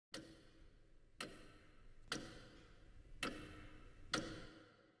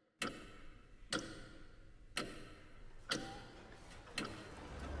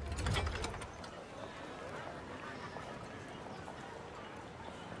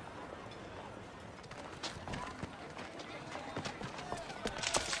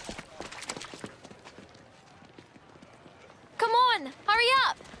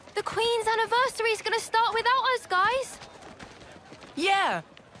The Queen's anniversary's gonna start without us, guys. Yeah!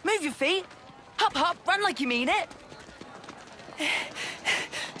 Move your feet! Hop, hop, run like you mean it!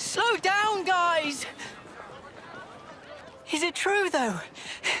 Slow down, guys! Is it true, though?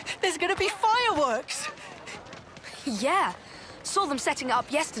 There's gonna be fireworks! Yeah. Saw them setting it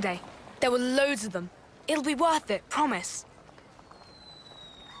up yesterday. There were loads of them. It'll be worth it, promise.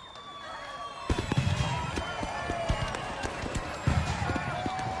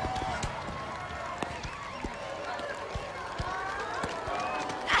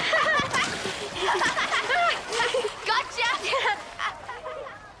 Gotcha!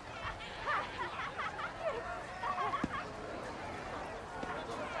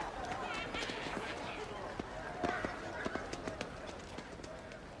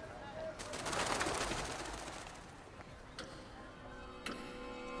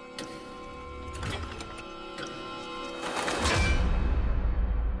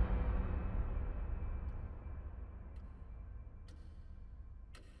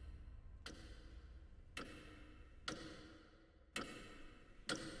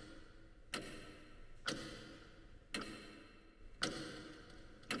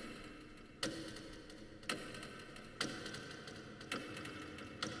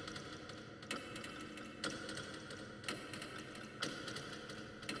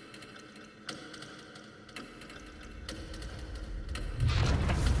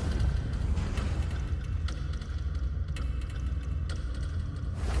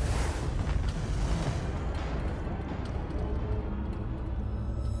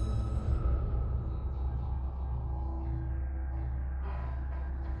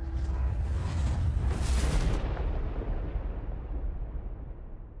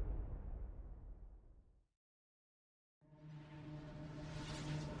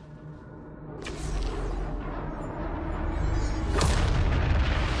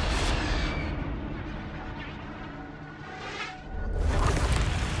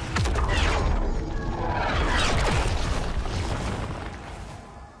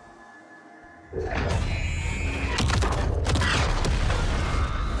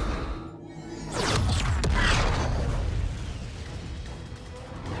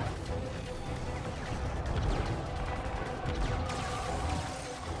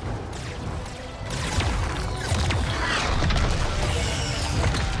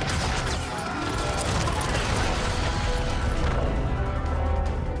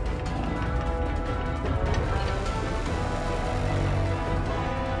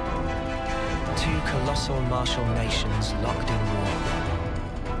 Colossal martial nations locked in war.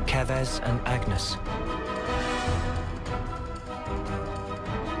 Kevez and Agnes.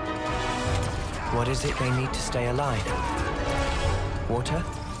 What is it they need to stay alive? Water?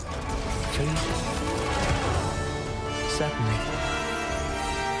 Food? Certainly.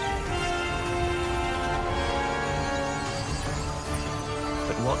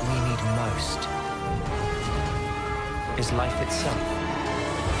 But what we need most is life itself.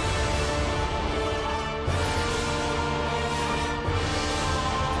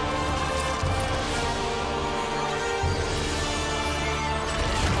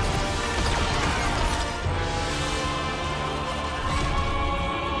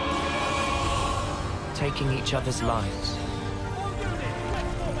 Taking each other's lives,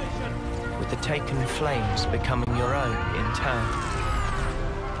 with the taken flames becoming your own in turn.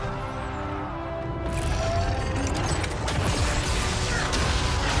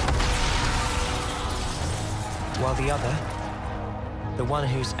 While the other, the one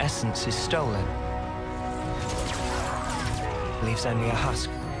whose essence is stolen, leaves only a husk.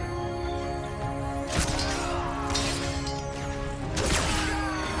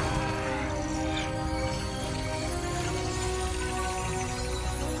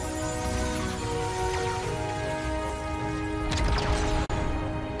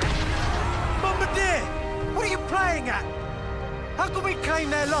 How can we claim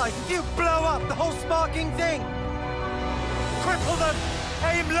their life if you blow up the whole sparking thing? Cripple them!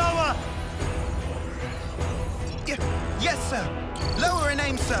 Aim lower! Yes, sir! Lower and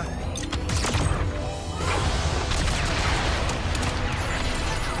aim, sir!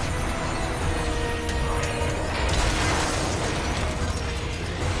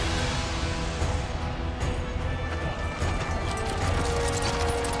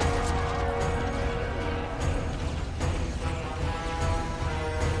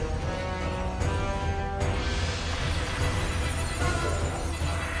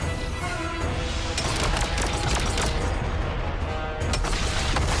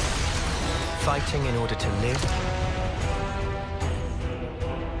 Fighting in order to live,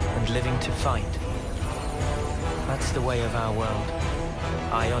 and living to fight. That's the way of our world.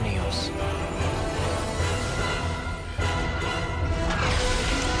 Ionios.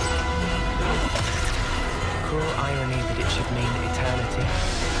 Cruel irony that it should mean eternity,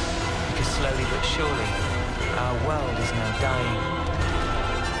 because slowly but surely, our world is now dying.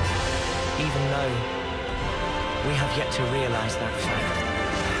 Even though we have yet to realize that fact.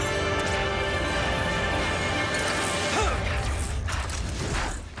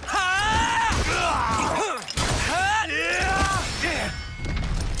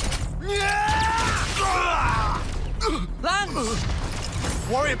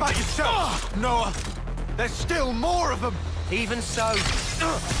 Worry about yourself, Noah. There's still more of them. Even so.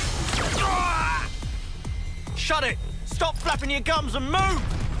 Shut it! Stop flapping your gums and move!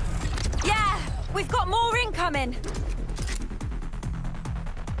 Yeah, we've got more incoming.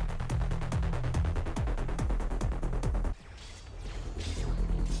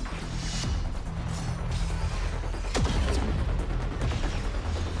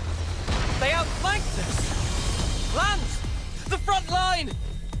 They outflanked us! Lance! The front line!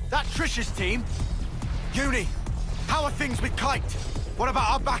 That Trish's team? Uni, how are things with Kite? What about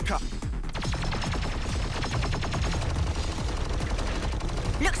our backup?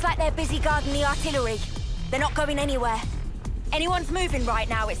 Looks like they're busy guarding the artillery. They're not going anywhere. Anyone's moving right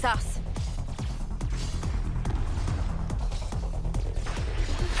now, it's us.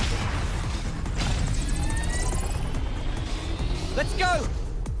 Let's go!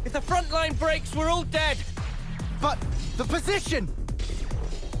 If the front line breaks, we're all dead! But the position!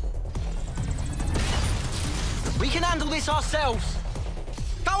 We can handle this ourselves!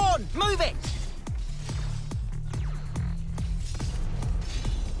 Go on, move it!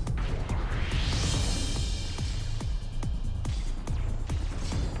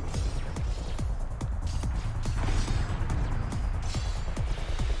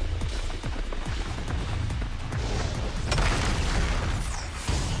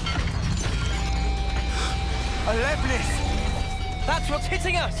 That's what's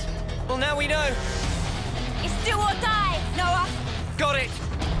hitting us! Well, now we know. It's do or die, Noah! Got it!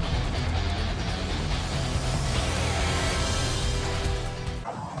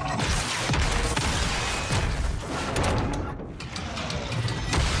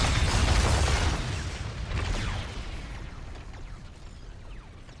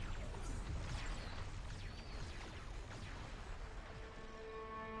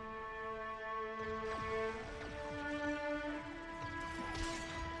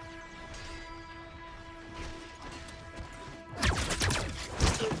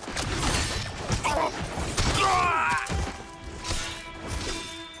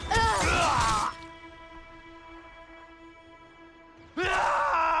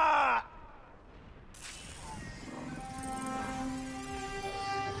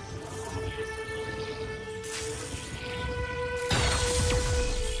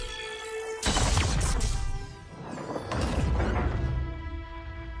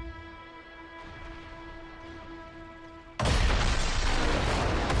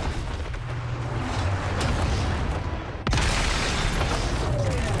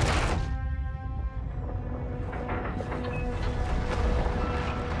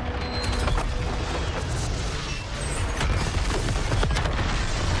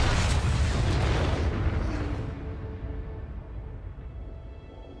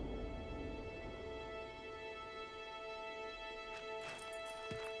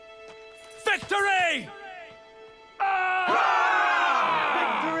 Victory!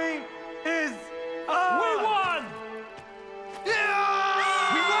 Victory is ours! We won!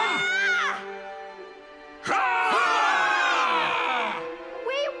 We won!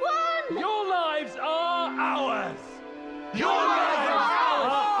 We won! Your lives are ours! Your lives are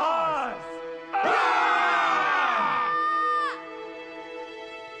ours!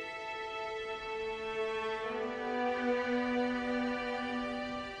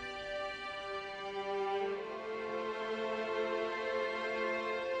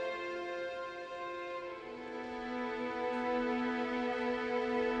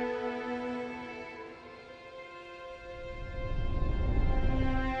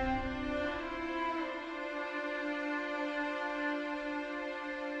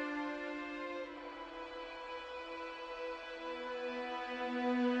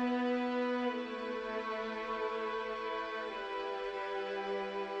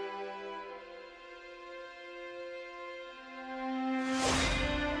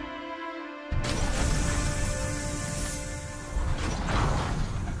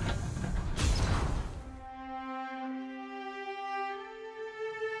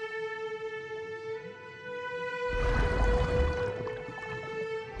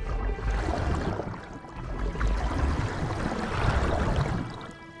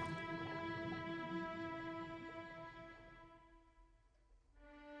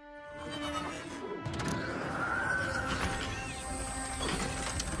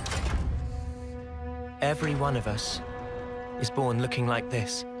 Every one of us is born looking like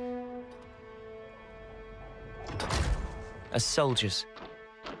this. As soldiers.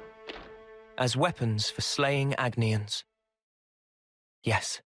 As weapons for slaying Agnians.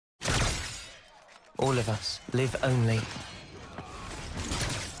 Yes. All of us live only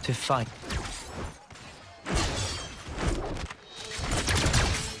to fight.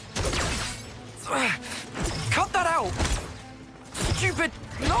 Cut that out! Stupid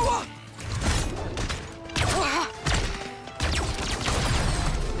Noah!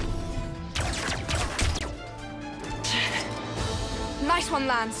 Nice one,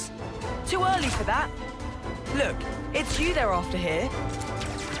 Lance. Too early for that. Look, it's you they're after here.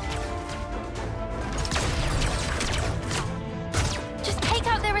 Just take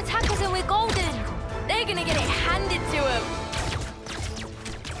out their attackers and we're golden. They're gonna get it handed to them.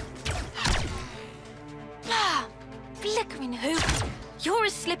 Flickering hoop. You're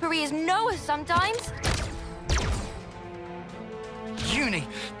as slippery as Noah sometimes. Uni!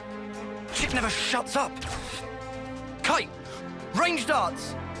 Chick never shuts up. Kite! Range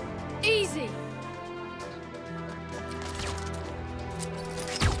darts! Easy.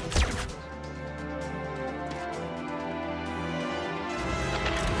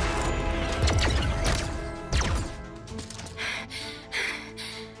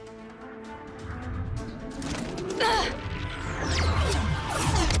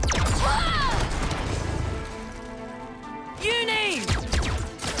 Uni!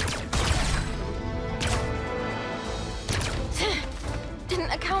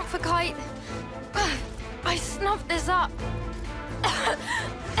 Didn't account for Kite. I snuffed this up.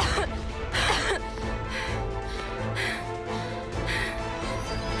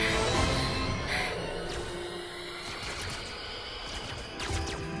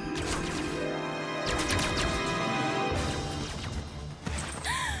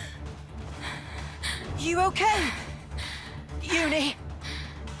 You okay? Uni!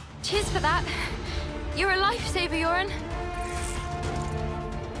 Cheers for that. You're a lifesaver, Yoren.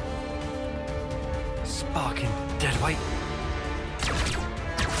 Sparking deadweight.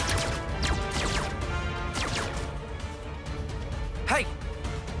 Hey!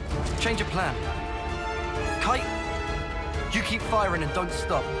 Change of plan. Kite, you keep firing and don't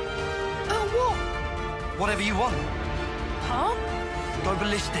stop. Oh, what? Whatever you want. Huh? Go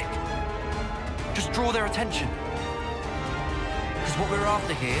ballistic. Just draw their attention. Because what we're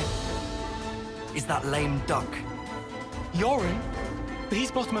after here is that lame duck. Yoren? But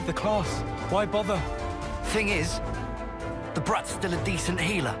he's bottom of the class. Why bother? Thing is, the brat's still a decent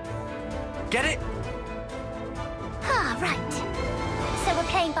healer. Get it? Ah, right. So we're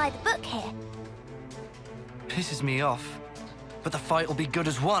playing by the book here. Pisses me off. But the fight will be good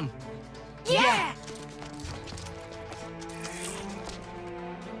as one. Yeah!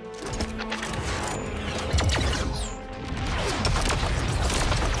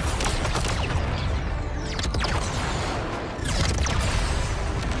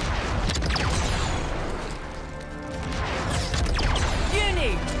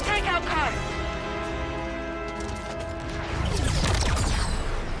 Uni! Take out Kite!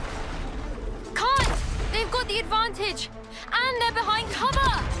 Can't! They've got the advantage. And they're behind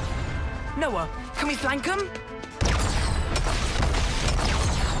cover. Noah, can we flank them?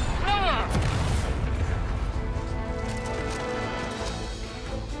 Noah!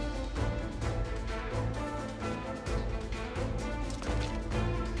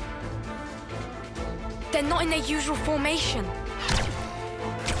 They're not in their usual formation.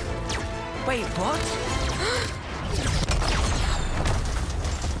 Wait, what?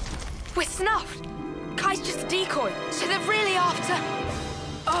 We're snuffed. Kai's just a decoy, so they're really after...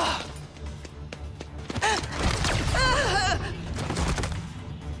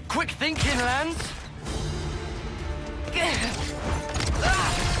 Quick thinking, Lance!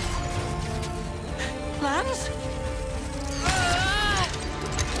 Lance?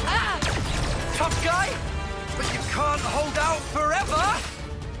 Tough guy, but you can't hold out forever!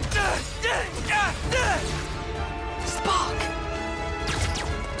 Spark!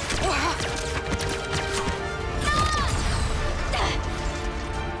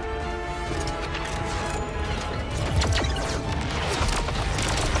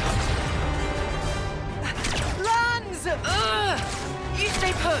 Lance! You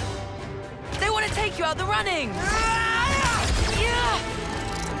stay put! They want to take you out the running!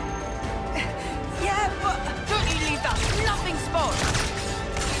 Yeah, but don't you leave that nothing spot!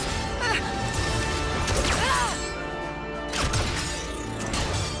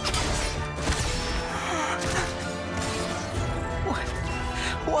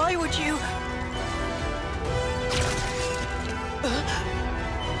 Why would you...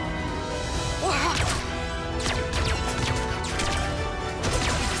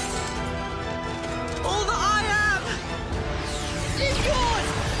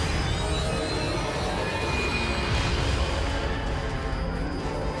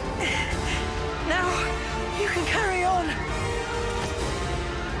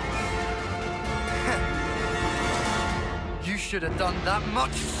 should have done that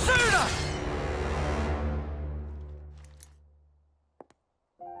much sooner!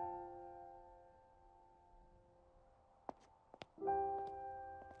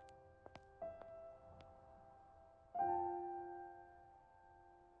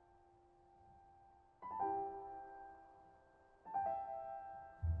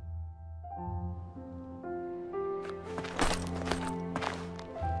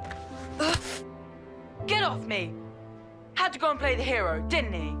 Get off me! Had to go and play the hero,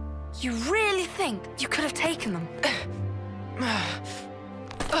 didn't he? You really think you could have taken them?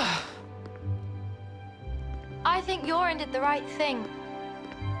 I think Yoren did the right thing.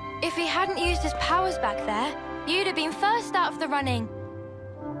 If he hadn't used his powers back there, you'd have been first out of the running.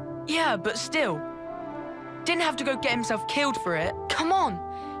 Yeah, but still. Didn't have to go get himself killed for it. Come on,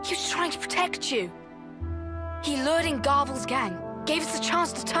 he was trying to protect you. He lured in Garvel's gang, gave us a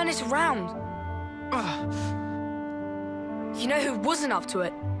chance to turn it around. You know who wasn't up to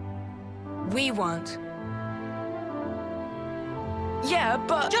it? We weren't. Yeah,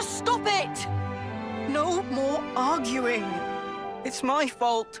 but... Just stop it! No more arguing. It's my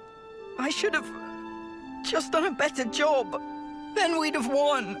fault. I should have just done a better job. Then we'd have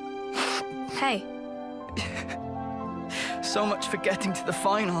won. Hey. So much for getting to the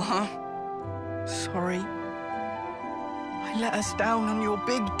final, huh? Sorry. I let us down on your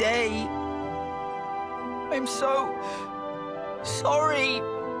big day. I'm so sorry.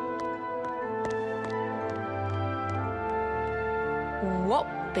 What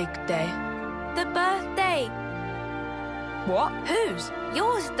big day? The birthday. What? Whose?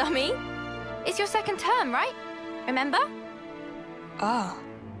 Yours, dummy. It's your second term, right? Remember? Ah.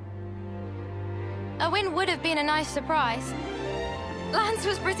 A win would have been a nice surprise. Lance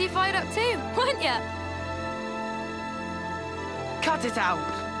was pretty fired up too, weren't ya? Cut it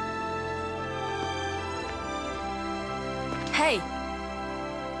out. Hey,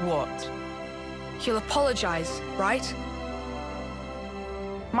 What? you'll apologize, right?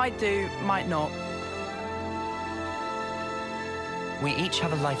 Might do, might not. We each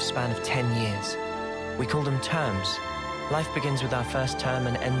have a lifespan of 10 years. We call them terms. Life begins with our first term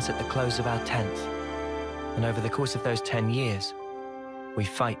and ends at the close of our 10th. And over the course of those 10 years, we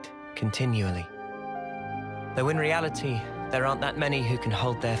fight continually. Though in reality, there aren't that many who can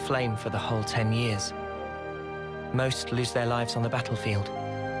hold their flame for the whole 10 years. Most lose their lives on the battlefield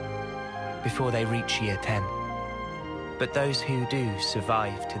before they reach year 10. But those who do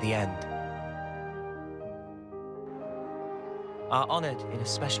survive to the end are honored in a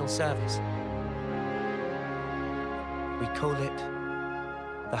special service. We call it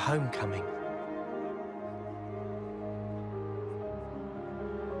the homecoming.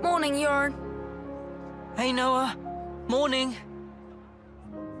 Morning, Yoren. Hey, Noah. Morning.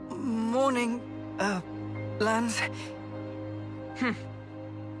 Morning, Lance.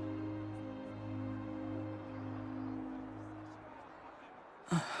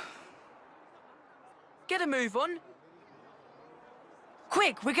 Get a move on.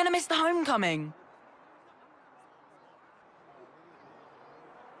 Quick, we're gonna miss the homecoming.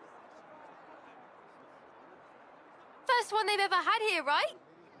 First one they've ever had here, right?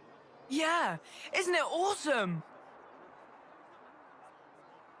 Yeah, isn't it awesome?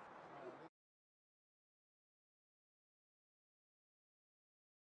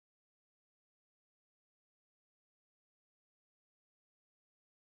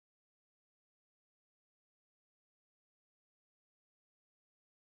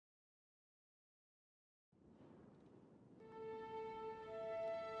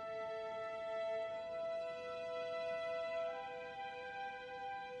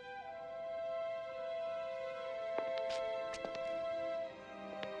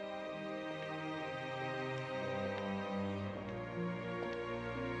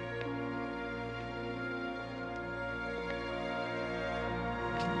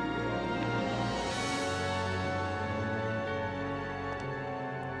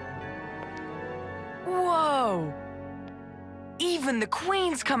 Whoa! Even the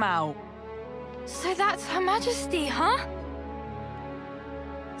Queen's come out! So that's Her Majesty, huh?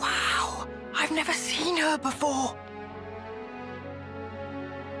 Wow, I've never seen her before.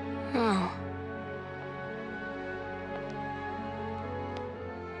 Oh.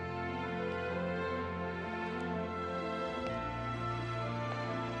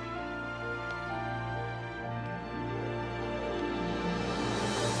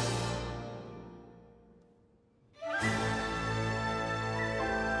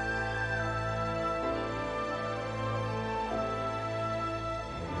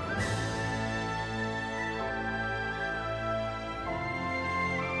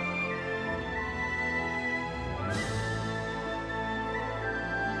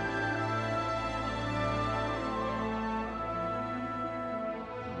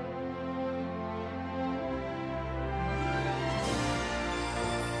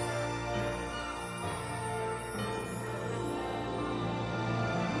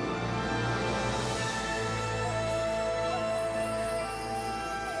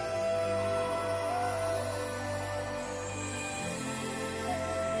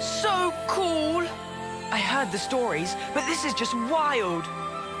 so cool! I heard the stories, but this is just wild.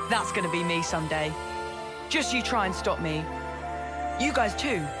 That's gonna be me someday. Just you try and stop me. You guys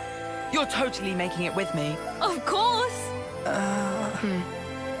too. You're totally making it with me. Of course!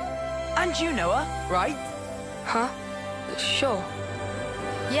 And you, Noah, right? Huh? Sure.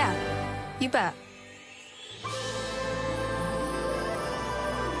 Yeah, you bet.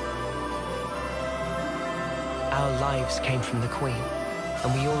 Our lives came from the Queen,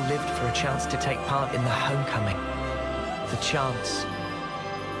 and we all lived for a chance to take part in the homecoming. The chance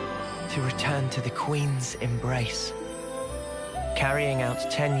to return to the Queen's embrace, carrying out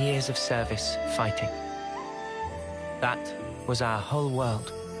 10 years of service fighting. That was our whole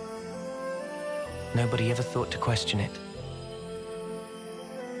world. Nobody ever thought to question it.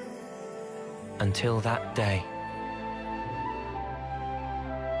 Until that day.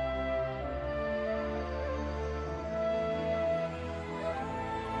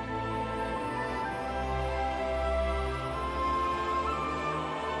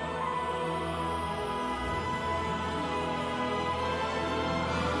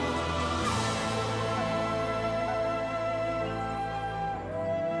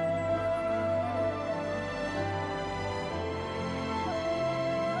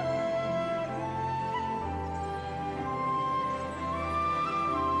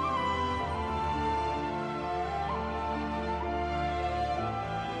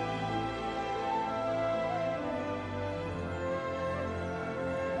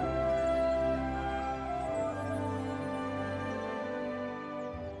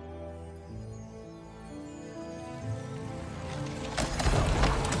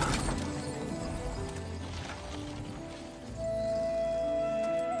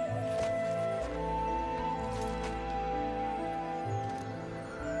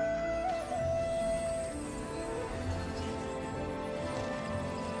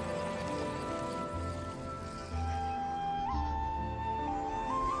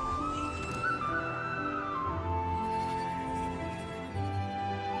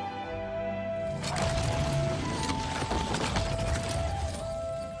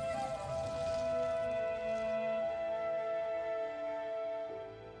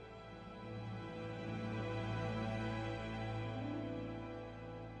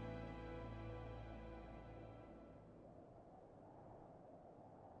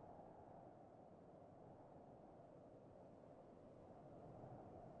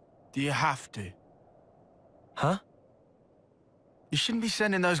 Do you have to? Huh? You shouldn't be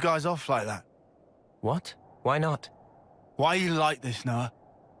sending those guys off like that. What? Why not? Why are you like this, Noah?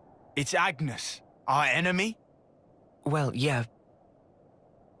 It's Agnes, our enemy. Well, yeah.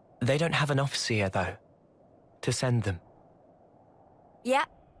 They don't have an officer, though, to send them. Yeah,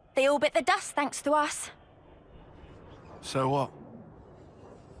 they all bit the dust thanks to us. So what?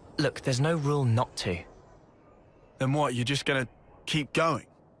 Look, there's no rule not to. Then what, you're just gonna keep going?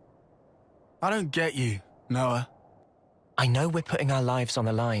 I don't get you, Noah. I know we're putting our lives on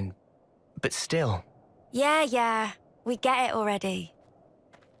the line, but still. Yeah, we get it already.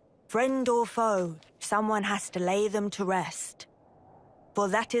 Friend or foe, someone has to lay them to rest. For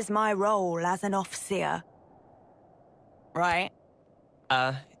that is my role as an officer. Right?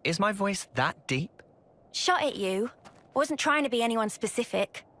 Is my voice that deep? Shot at you. I wasn't trying to be anyone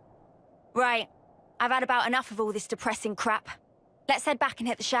specific. Right, I've had about enough of all this depressing crap. Let's head back and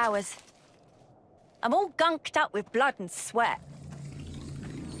hit the showers. I'm all gunked up with blood and sweat.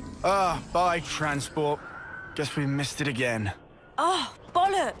 Bye, transport. Guess we missed it again. Oh,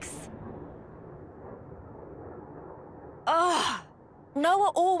 bollocks! Oh,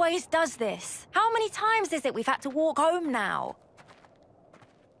 Noah always does this. How many times is it we've had to walk home now?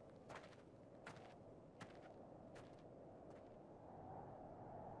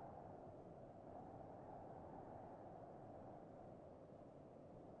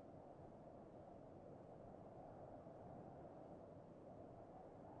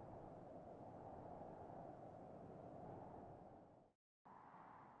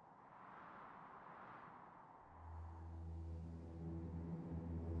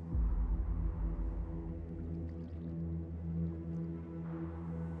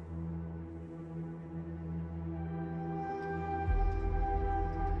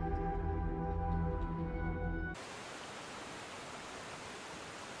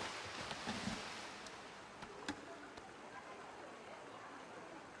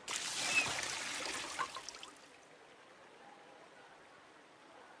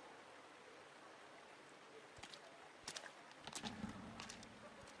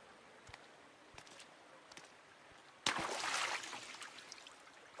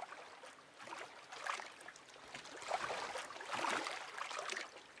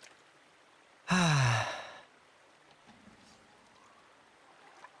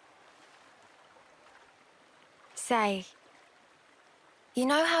 say, you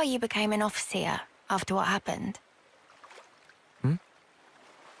know how you became an officer after what happened?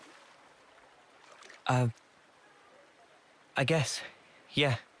 I guess,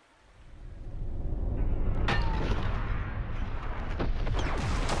 yeah.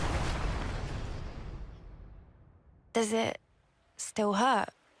 Does it still hurt?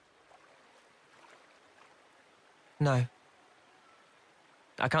 No.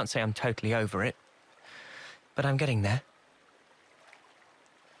 I can't say I'm totally over it, but I'm getting there.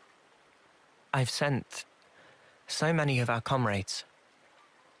 I've sent so many of our comrades.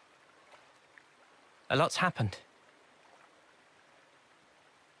 A lot's happened.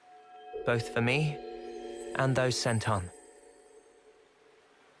 Both for me and those sent on.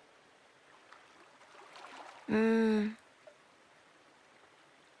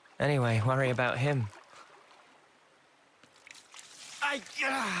 Anyway, worry about him.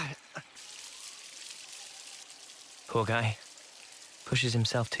 Poor guy. Pushes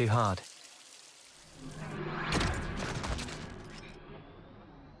himself too hard.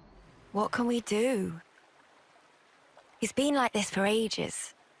 What can we do? He's been like this for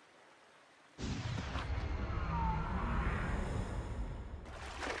ages.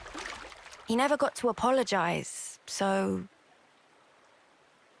 He never got to apologize, so...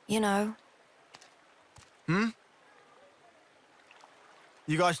 you know. You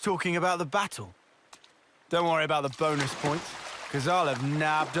guys talking about the battle? Don't worry about the bonus points, because I'll have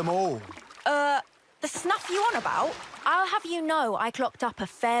nabbed them all. The snuff you on about? I'll have you know I clocked up a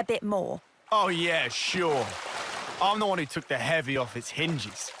fair bit more. Oh yeah, sure. I'm the one who took the heavy off its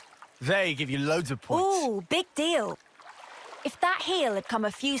hinges. They give you loads of points. Ooh, big deal. If that heal had come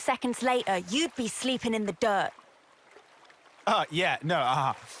a few seconds later, you'd be sleeping in the dirt. That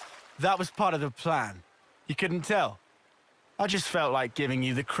was part of the plan. You couldn't tell. I just felt like giving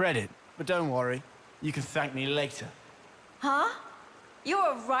you the credit. But don't worry, you can thank me later. Huh?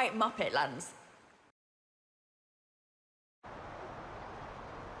 You're a right muppet, Lance.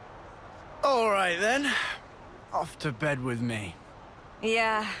 All right, then. Off to bed with me.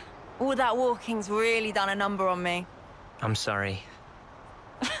 Yeah, all that walking's really done a number on me. I'm sorry.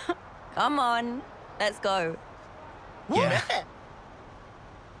 Come on, let's go. Yeah.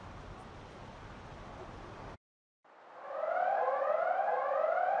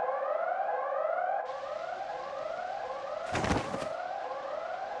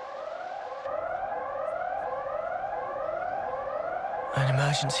 An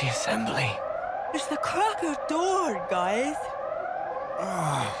emergency assembly. It's the crack of dawn, guys.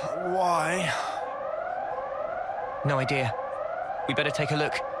 Why? No idea. We better take a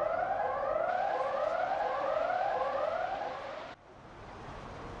look.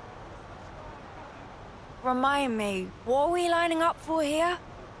 Remind me, what are we lining up for here?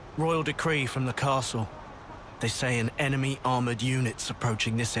 Royal decree from the castle. They say an enemy armored unit's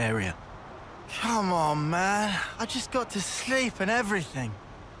approaching this area. Come on, man. I just got to sleep and everything.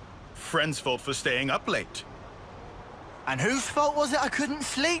 Friend's fault for staying up late. And whose fault was it I couldn't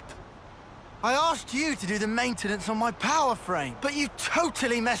sleep? I asked you to do the maintenance on my power frame, but you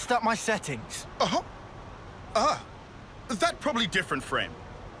totally messed up my settings. That probably different frame.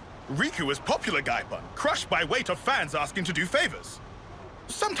 Riku is popular guy bun, crushed by weight of fans asking to do favors.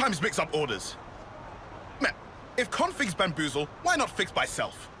 Sometimes mix up orders. Man, if configs bamboozle, why not fix by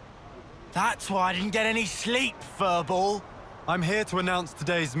self? That's why I didn't get any sleep, furball. I'm here to announce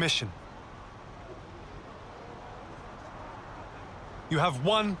today's mission. You have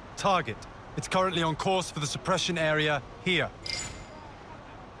one target. It's currently on course for the suppression area here.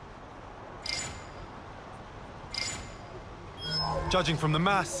 Judging from the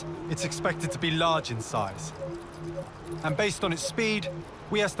mass, it's expected to be large in size. And based on its speed,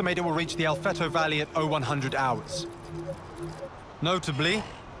 we estimate it will reach the Alfeto Valley at 0100 hours. Notably,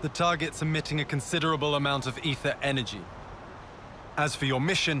 the target's emitting a considerable amount of ether energy. As for your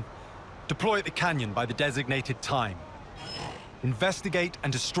mission, deploy at the canyon by the designated time. Investigate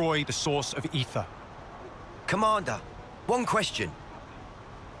and destroy the source of ether. Commander, one question.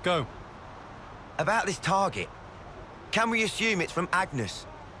 Go. About this target. Can we assume it's from Agnes?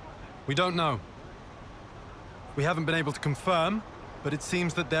 We don't know. We haven't been able to confirm, but it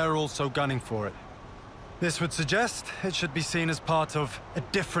seems that they're also gunning for it. This would suggest it should be seen as part of a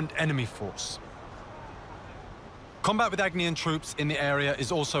different enemy force. Combat with Agnian troops in the area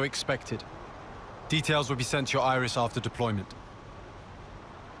is also expected. Details will be sent to your Iris after deployment.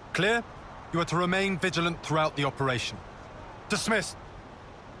 Clear? You are to remain vigilant throughout the operation. Dismissed.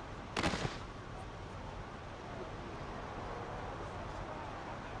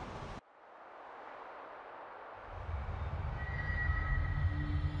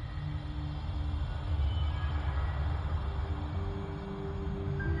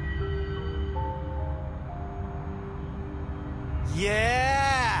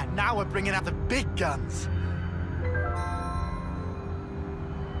 Yeah! Now we're bringing out the big guns.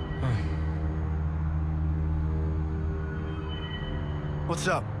 What's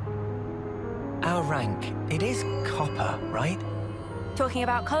up? Our rank, it is copper, right? Talking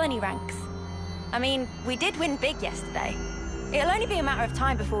about colony ranks. I mean, we did win big yesterday. It'll only be a matter of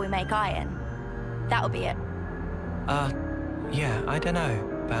time before we make iron. That'll be it. Yeah, I don't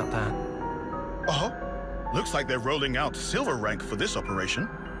know about that. Oh, looks like they're rolling out silver rank for this operation.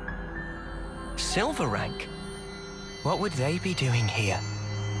 Silver rank? What would they be doing here?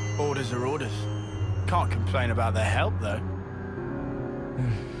 Orders are orders. Can't complain about their help, though.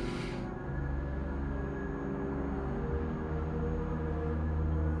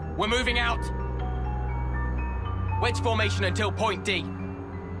 We're moving out. Wedge formation until point D.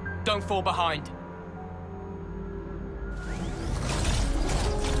 Don't fall behind.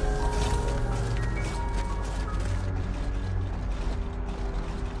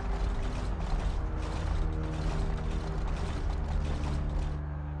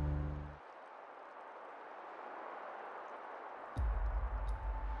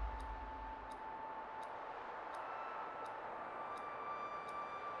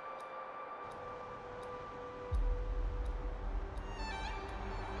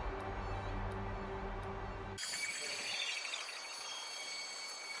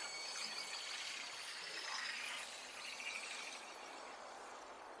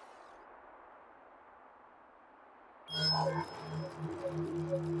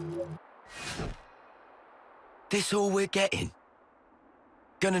 This all we're getting?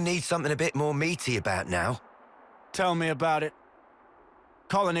 Gonna need something a bit more meaty about now. Tell me about it.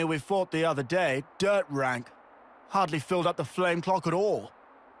 Colony we fought the other day, dirt rank. Hardly filled up the flame clock at all.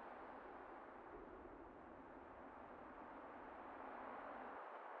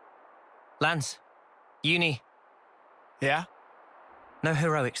 Lance, Uni. Yeah? No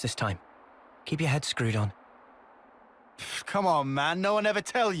heroics this time. Keep your head screwed on. Come on, man. No one ever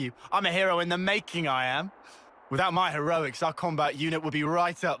tell you. I'm a hero in the making, I am. Without my heroics, our combat unit would be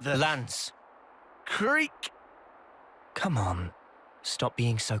right up there. Lance. Creak. Come on. Stop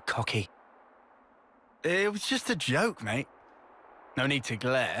being so cocky. It was just a joke, mate. No need to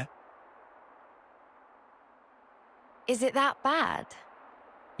glare. Is it that bad?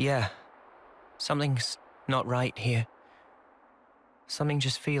 Yeah. Something's not right here. Something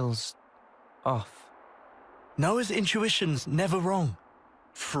just feels off. Noah's intuition's never wrong.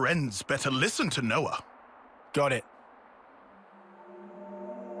 Friends better listen to Noah. Got it.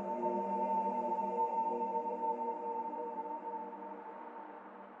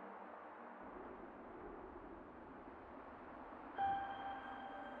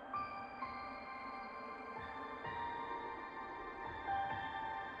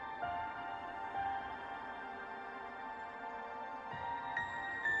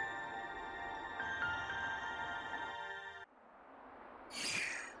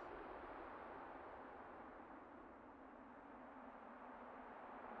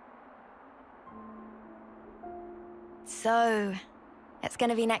 So, it's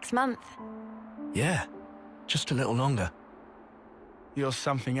gonna be next month. Yeah, just a little longer. You're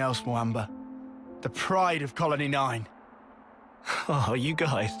something else, Mwamba. The pride of Colony 9. Oh, you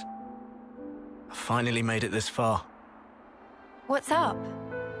guys. I finally made it this far. What's up?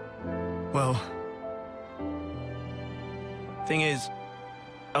 Well, thing is,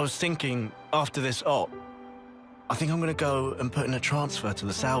 I was thinking, after this op, I think I'm gonna go and put in a transfer to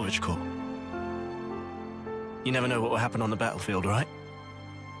the Salvage Corps. You never know what will happen on the battlefield, right?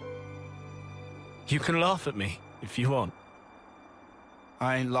 You can laugh at me, if you want.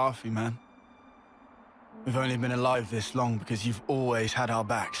 I ain't laughing, man. We've only been alive this long because you've always had our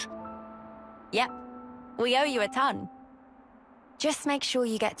backs. Yep. We owe you a ton. Just make sure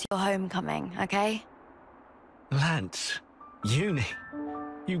you get to your homecoming, okay? Lance, Uni,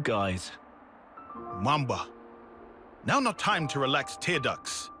 you guys. Mwamba. Now not time to relax tear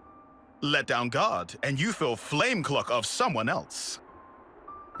ducts. Let down guard, and you feel flame clock of someone else.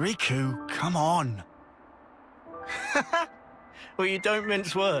 Riku, come on. Well, you don't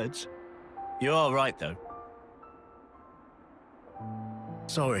mince words. You are right, though.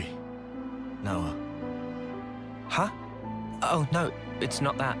 Sorry, Noah. Huh? Oh, no, it's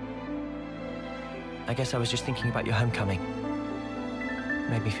not that. I guess I was just thinking about your homecoming.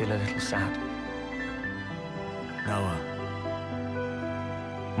 Made me feel a little sad. Noah.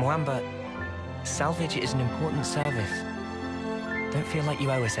 Mwamba, salvage is an important service. Don't feel like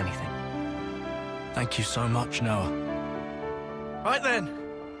you owe us anything. Thank you so much, Noah. Right then,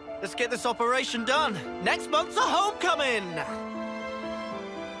 let's get this operation done. Next month's a homecoming!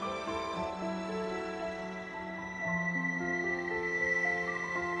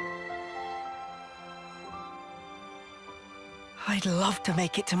 I'd love to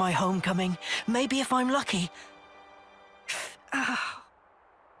make it to my homecoming. Maybe if I'm lucky.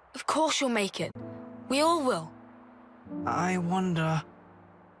 Of course you'll make it. We all will. I wonder...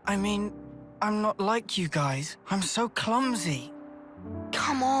 I mean, I'm not like you guys. I'm so clumsy.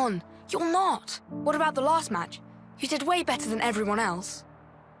 Come on, you're not. What about the last match? You did way better than everyone else.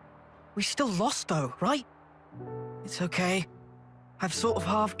 We still lost though, right? It's okay. I've sort of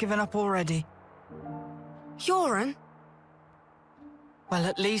half given up already. Yoren? Well,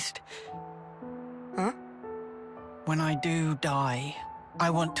 at least... Huh? When I do die, I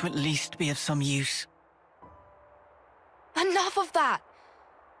want to at least be of some use. Enough of that!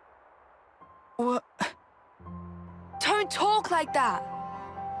 What? Don't talk like that!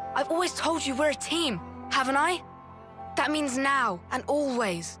 I've always told you we're a team, haven't I? That means now and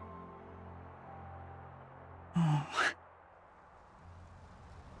always. Oh.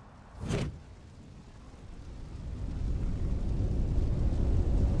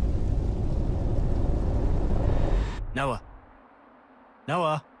 Noah.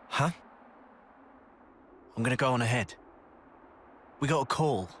 Noah. Huh? I'm gonna go on ahead. We got a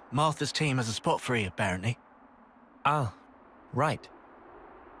call. Martha's team has a spot free, apparently. Ah, right.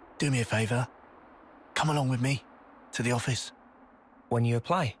 Do me a favor. Come along with me to the office. When you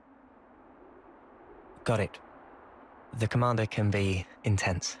apply? Got it. The commander can be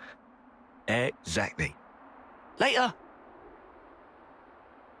intense. Exactly. Later!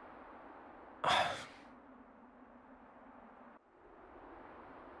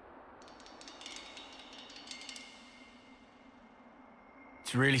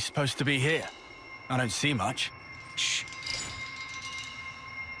 It's really supposed to be here. I don't see much. Shh.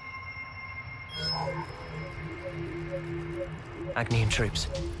 Agni and troops.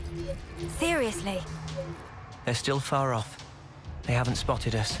 Seriously? They're still far off. They haven't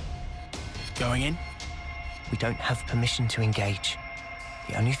spotted us. Going in? We don't have permission to engage.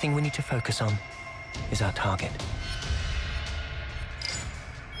 The only thing we need to focus on is our target.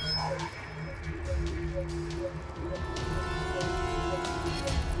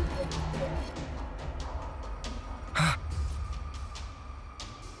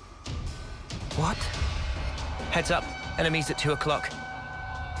 What? Heads up. Enemies at 2 o'clock.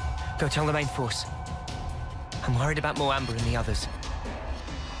 Go tell the main force. I'm worried about more Amber and the others.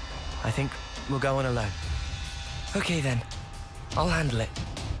 I think we'll go on alone. Okay then. I'll handle it.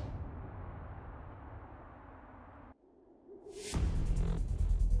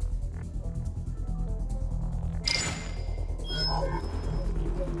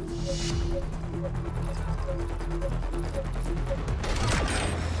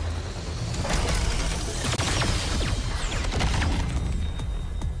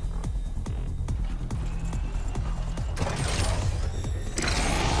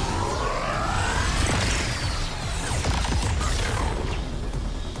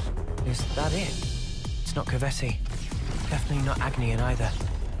 Is that it? It's not Kavesi. Definitely not Agni either.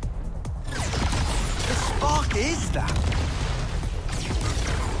 The spark is that?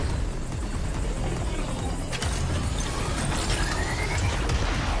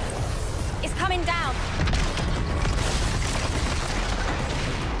 It's coming down.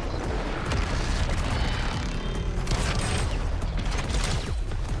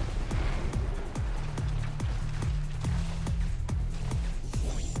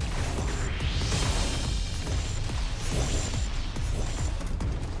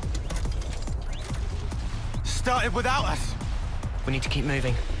 Started without us. We need to keep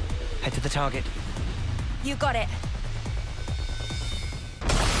moving. Head to the target. You got it.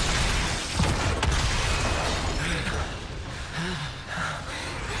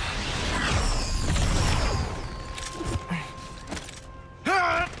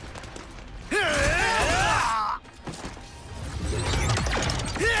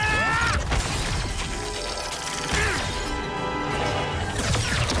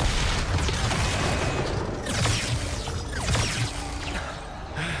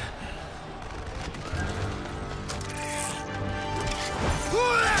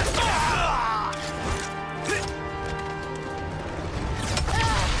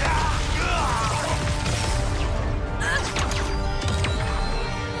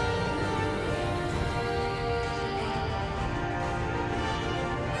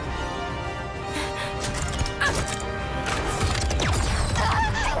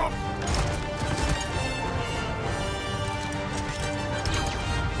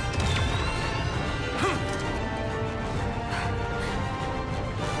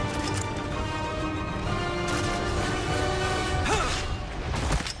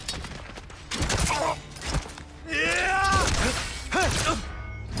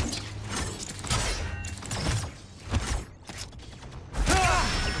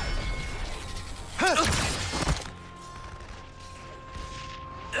 My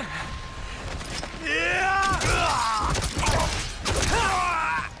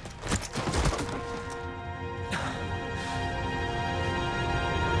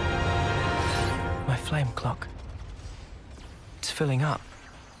flame clock. It's filling up.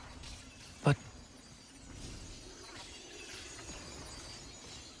 But...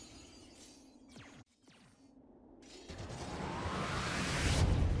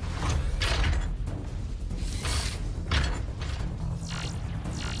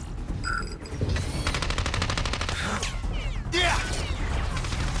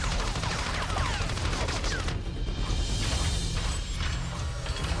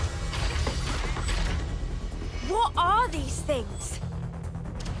 What are these things?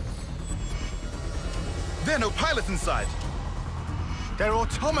 There are no pilots inside. They're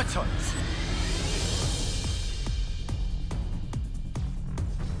automatons.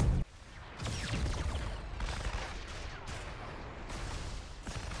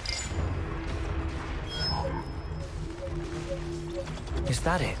 Is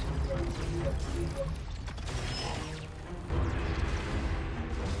that it?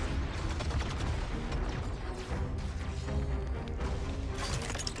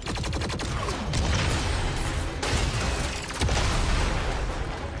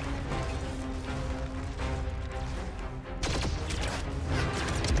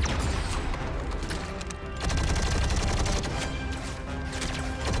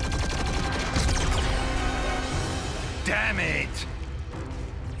 Damn it!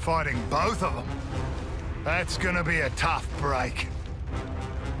 Fighting both of them. That's gonna be a tough break.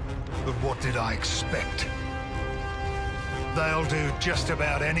 But what did I expect? They'll do just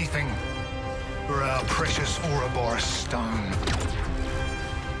about anything for our precious Ouroboros Stone.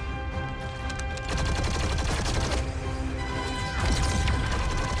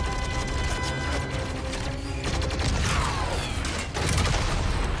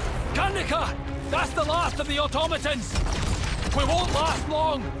 Garnica! That's the last of the automatons! We won't last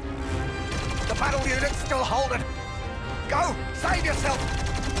long! The battle unit's still holding. Go! Save yourself!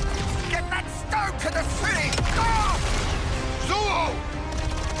 Get that stone to the city! Go! Zuo!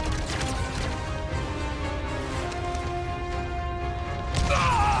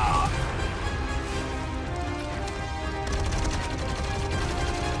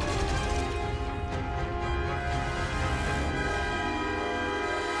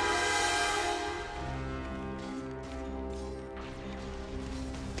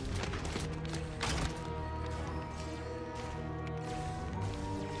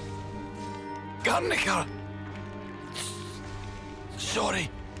 Garnica!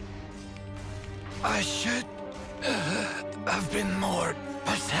 Sorry. I should have been more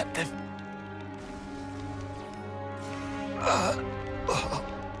perceptive.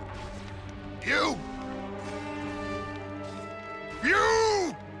 You!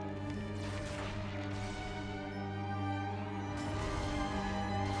 You!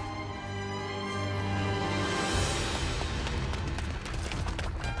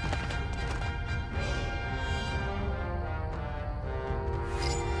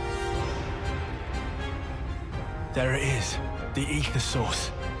 There it is, the ether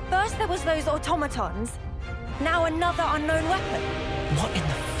source. First there was those automatons, now another unknown weapon. What in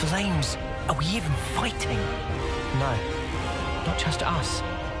the flames? Are we even fighting? No, not just us.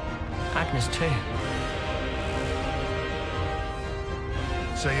 Agnes too.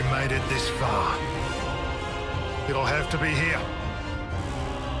 So you made it this far. It'll have to be here.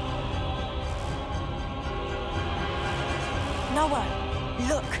 Noah,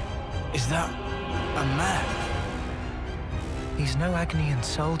 look. Is that a man? He's no Agnian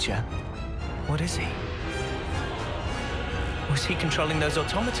soldier. What is he? Was he controlling those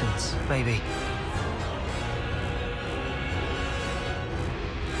automatons, maybe?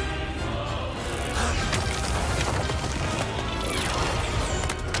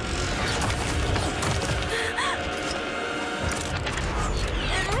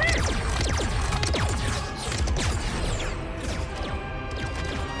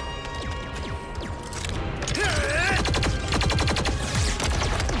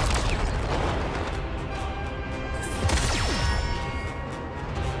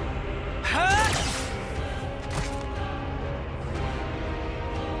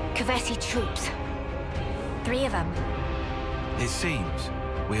 Troops. 3 of them. It seems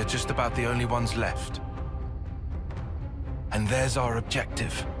we are just about the only ones left. And there's our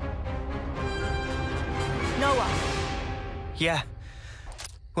objective. Noah. Yeah.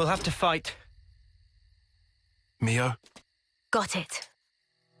 We'll have to fight. Mio? Got it.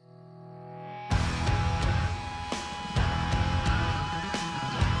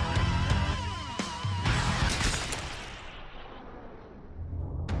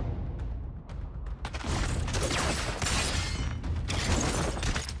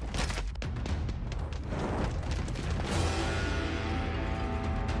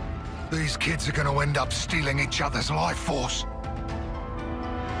 These kids are gonna end up stealing each other's life force.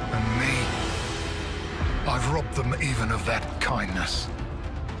 And me, I've robbed them even of that kindness.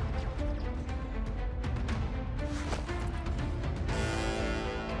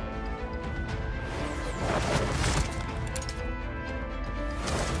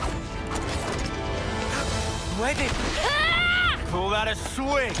 Where did... Call that a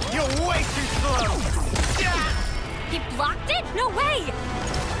swing? You're way too slow! He blocked it? No way!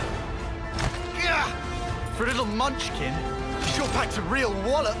 For a little munchkin, you sure packed a real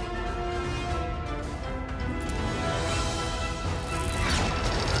wallop.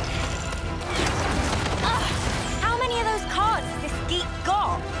 How many of those cards has this geek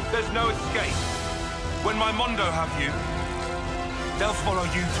got? There's no escape. When my Mondo have you, they'll follow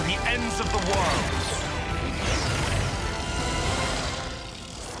you to the ends of the world.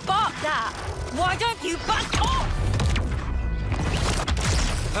 Spark that! Why don't you back off?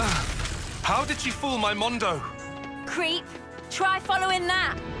 How did she fool my Mondo? Creep, try following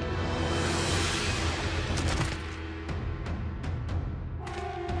that.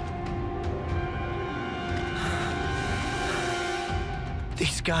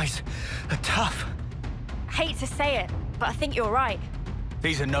 These guys are tough. Hate to say it, but I think you're right.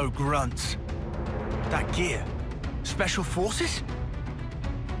 These are no grunts. That gear, special forces?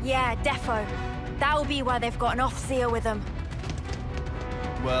 Yeah, defo. That'll be why they've got an off-seer with them.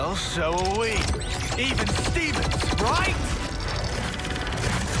 Well, so are we. Even Stevens, right?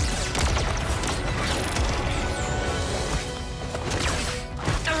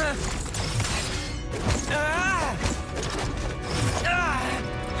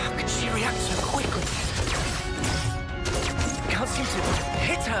 How could she react so quickly? Can't seem to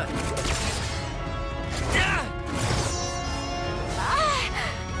hit her.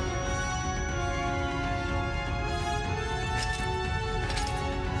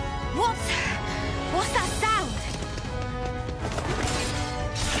 What's that sound?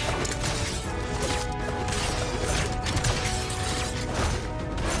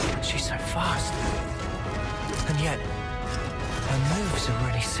 She's so fast. And yet, her moves are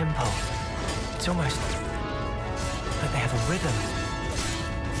really simple. It's almost like they have a rhythm.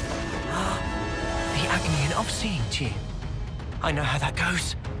 The Agnian off-seeing tune. I know how that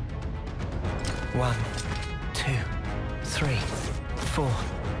goes. 1, 2, 3, 4.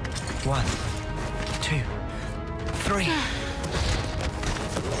 1, 2, 3.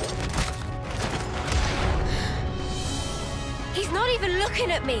 He's not even looking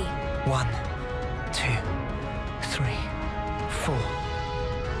at me. 1, 2, 3, 4.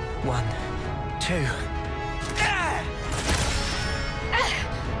 1, 2.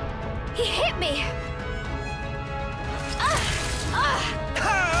 He hit me.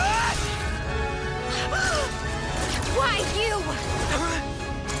 Why you?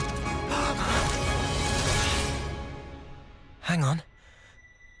 Hang on.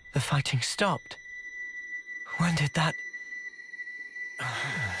 The fighting stopped. When did that...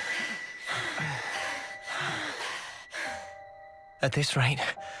 At this rate,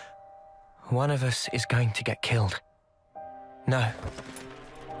 one of us is going to get killed. No.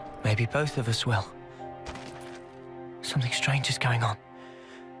 Maybe both of us will. Something strange is going on.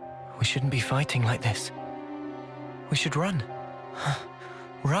 We shouldn't be fighting like this. We should run.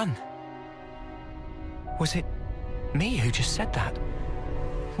 Run. Was it me who just said that?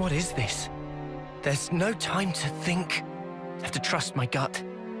 What is this? There's no time to think. I have to trust my gut.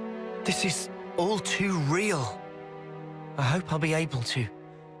 This is all too real. I hope I'll be able to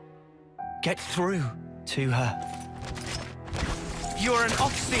get through to her. You're an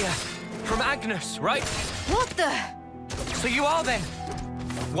Oxia from Agnes, right? What the? So you are then?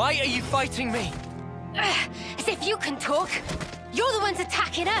 Why are you fighting me? As if you can talk. You're the ones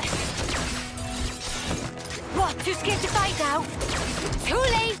attacking us. What, too scared to fight now? Too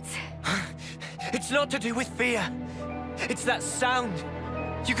late! It's not to do with fear. It's that sound.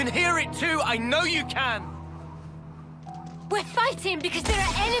 You can hear it too, I know you can! We're fighting because there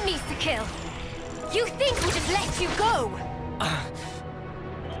are enemies to kill. You think we'll just let you go?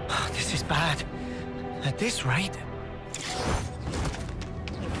 This is bad. At this rate...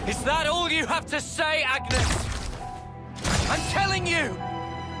 Is that all you have to say, Agnes? I'm telling you!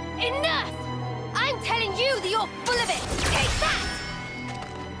 Enough! I'm telling you that you're full of it! Take that!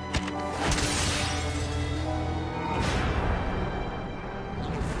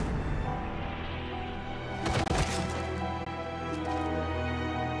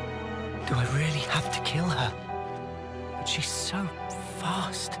 Do I really have to kill her? But she's so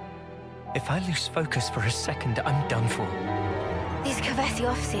fast. If I lose focus for a second, I'm done for. These Kavesi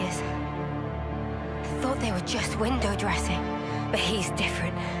officers. I thought they were just window dressing, but he's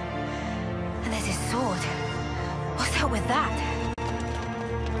different. sword. What's up with that?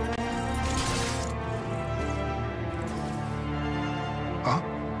 Huh?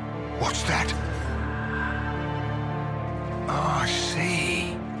 What's that? Oh, I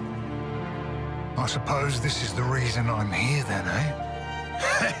see. I suppose this is the reason I'm here then, eh?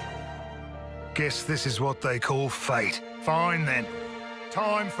 Guess this is what they call fate. Fine then.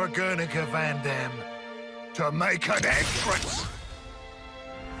 Time for Guernica Van Dam to make an entrance.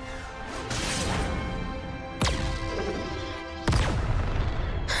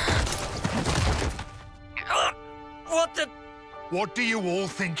 What the... What do you all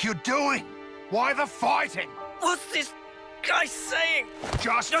think you're doing? Why the fighting? What's this guy saying?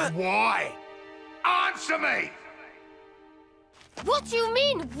 Just why? Answer me! What do you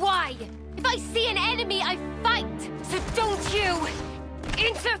mean, why? If I see an enemy, I fight. So don't you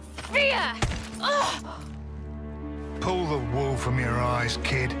interfere! Ugh. Pull the wool from your eyes,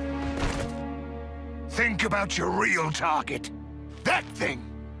 kid. Think about your real target. That thing.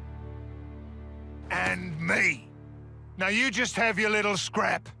 And me. Now you just have your little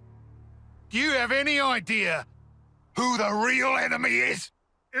scrap. Do you have any idea who the real enemy is?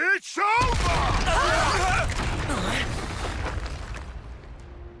 It's over!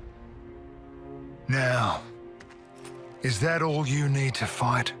 Now, is that all you need to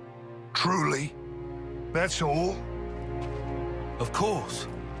fight? Truly? That's all? Of course.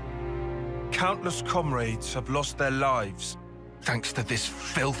 Countless comrades have lost their lives thanks to this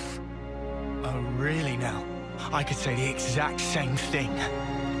filth. Oh, really now? I could say the exact same thing.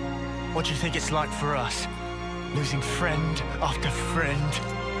 What do you think it's like for us? Losing friend after friend.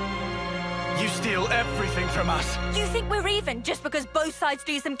 You steal everything from us. You think we're even just because both sides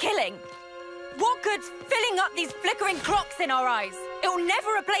do some killing? What good's filling up these flickering clocks in our eyes? It'll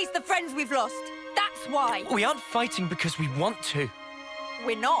never replace the friends we've lost. That's why. We aren't fighting because we want to.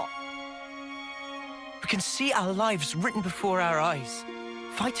 We're not. We can see our lives written before our eyes.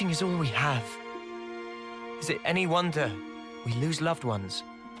 Fighting is all we have. Is it any wonder we lose loved ones?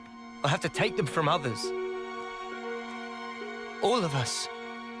 Or have to take them from others? All of us.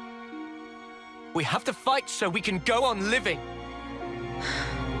 We have to fight so we can go on living.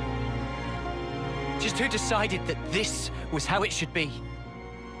 Just who decided that this was how it should be?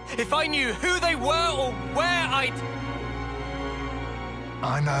 If I knew who they were or where I'd...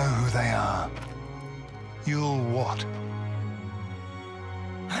 I know who they are. You'll what?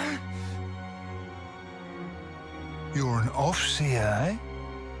 You're an off-seer, eh?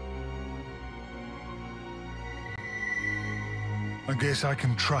 I guess I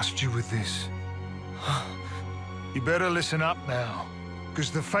can trust you with this. You better listen up now,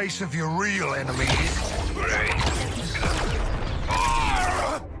 because the face of your real enemy is...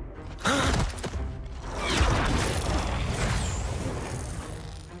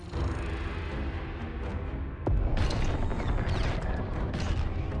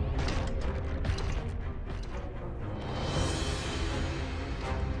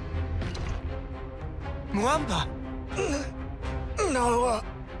 Mwamba! No,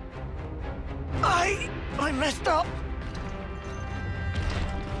 I messed up.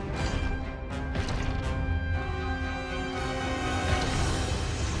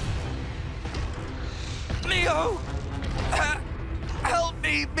 Mio! Help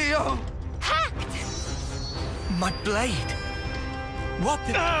me, Mio! Hacked! My blade! What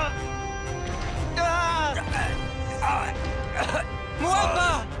the...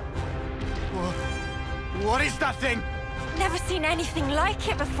 Mwamba! What is that thing? Never seen anything like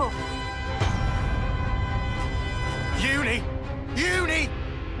it before. Uni! Uni!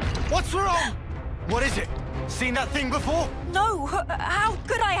 What's wrong? What is it? Seen that thing before? No, how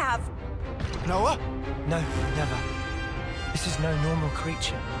could I have? Noah? No, never. This is no normal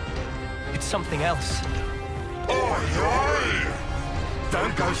creature. It's something else. Oi!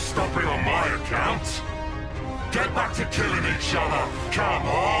 Don't go stopping on my account. Get back to killing each other. Come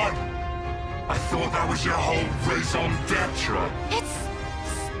on! I thought that was your whole raison d'etre. It's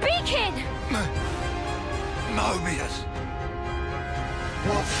speaking! Mobius!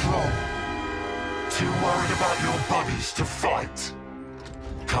 What's wrong? Too worried about your buddies to fight?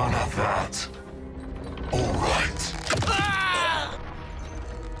 Can't have that. All right.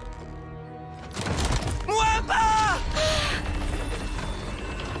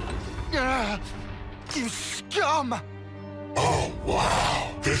 You scum! Oh, wow.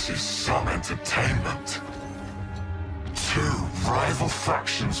 This is some entertainment. Two rival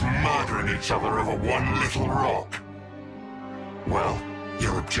factions murdering each other over one little rock. Well,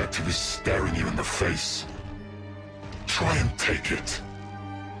 your objective is staring you in the face. Try and take it.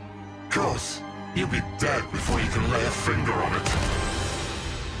 'Cause you'll be dead before you can lay a finger on it.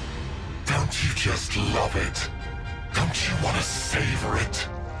 Don't Don't you just love it? Don't you want to savor it?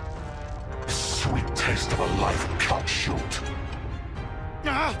 The sweet taste of a life cut short.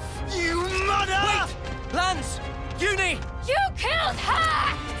 You mother! Wait! Lance! Uni! You killed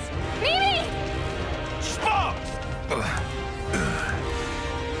her! Mimi! Sparks!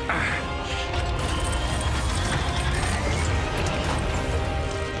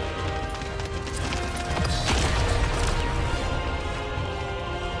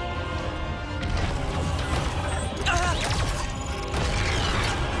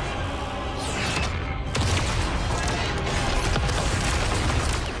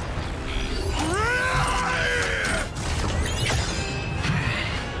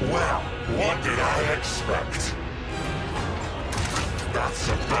 Well, what did I expect? That's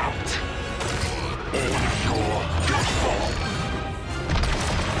about all your good fault.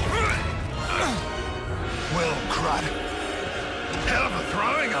 Well, crud. Hell of a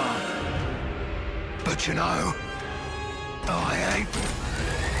throwing arm. But you know, I ain't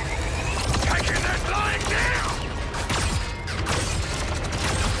taking that lying down!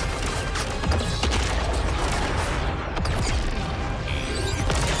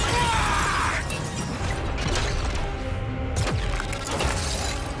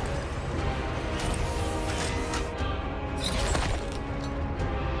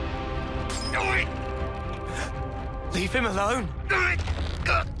 Leave him alone.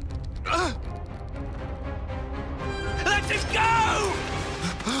 Let him go!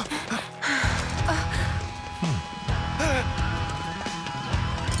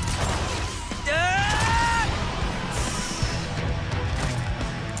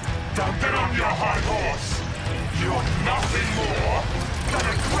 Don't get on your high horse. You're nothing more than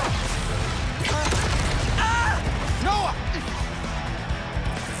a grunt. Noah!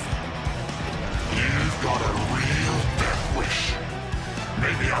 You've got a real death wish.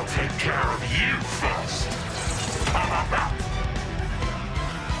 Maybe I'll take care of you first. How about that?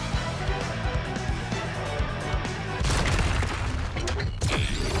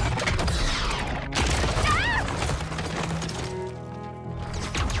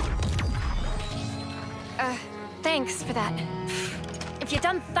 Thanks for that. If you're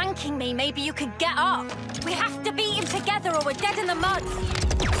done thanking me, maybe you could get up. We have to beat him together or we're dead in the mud.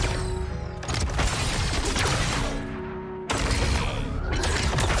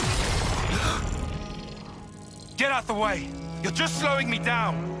 Get out the way! You're just slowing me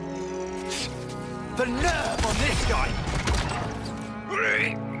down! The nerve on this guy!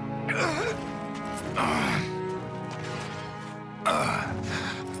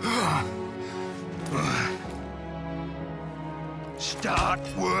 Start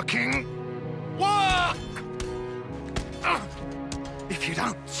working. Work! If you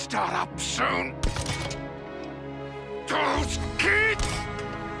don't start up soon, those kids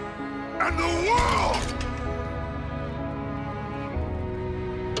and the world!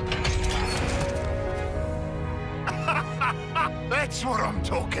 That's what I'm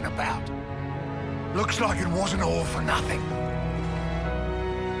talking about. Looks like it wasn't all for nothing.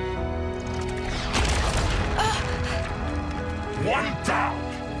 One down.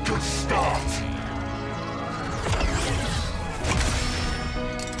 Good start.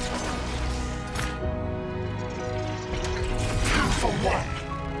 Two for one.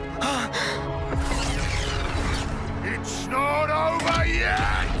 It's not over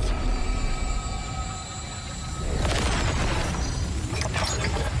yet!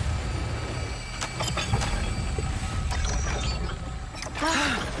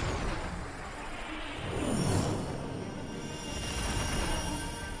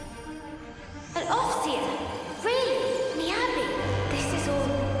 An Officer? Really? Miyabi? This is all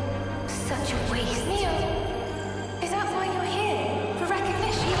such a waste. Mio, is that why you're here? For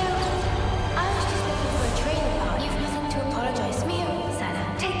recognition? You know, I was just looking for a training part. You've nothing to apologize. Mio, Sana,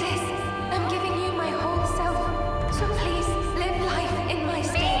 take this. I'm giving you my whole self. So please, live life in my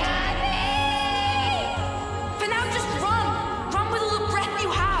state. For now, just run! Run with all the breath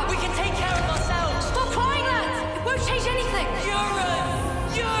you have! We can take care of ourselves! Stop crying, lads! It won't change anything! Urine!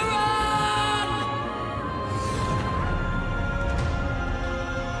 Urine!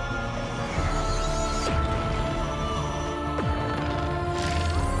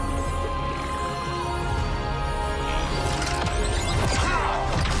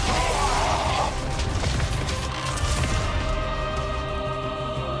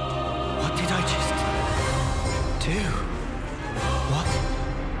 What did I just do? What?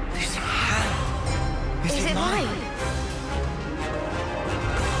 This hand. Is it mine?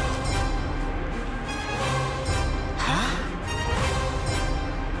 Huh?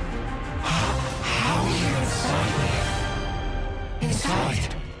 How are you inside me? Inside?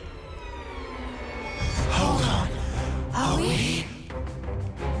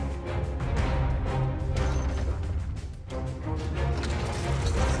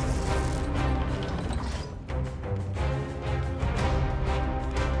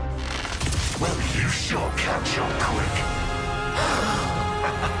 sure catch up quick.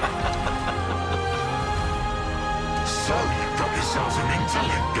 So, you've got yourselves an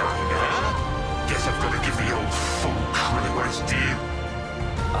interlink going, huh? Guess I've got to give the old fool credit where it's due.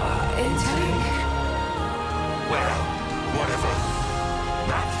 Interlink? Well, whatever.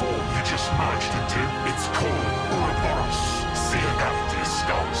 That form you just merged into, it's called Ouroboros. See it out into your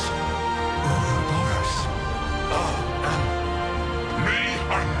skulls. Ouroboros? Oh, me,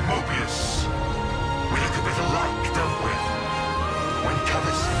 I'm Mobius. We look a bit alike, don't we? When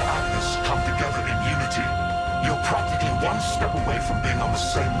Callus and Agnes come together in unity, you're practically one step away from being on the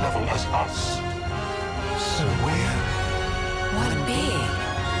same level as us. So we're One being.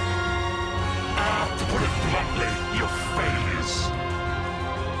 To put it bluntly, you're failures.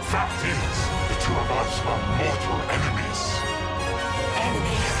 Fact is, the two of us are mortal enemies.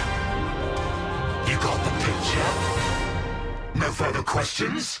 Enemies? You got the picture? No further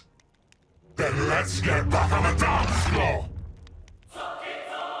questions? Then let's get back on the dance floor!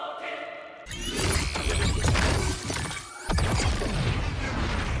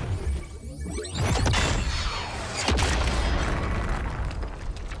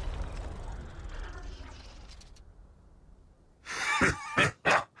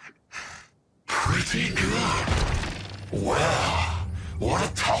 Pretty good. Well, what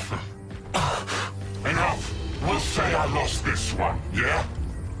a tough one. Enough. We'll say I lost this one, yeah?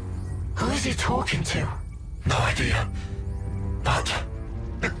 Who is he talking to? No idea. But...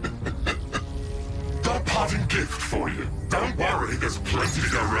 got a parting gift for you. Don't worry, there's plenty to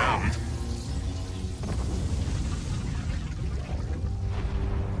go round.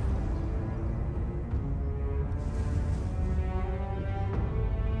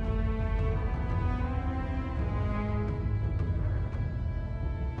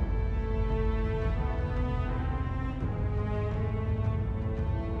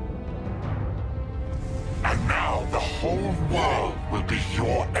 And now the whole world will be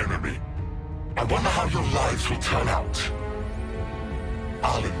your enemy. I wonder how your lives will turn out.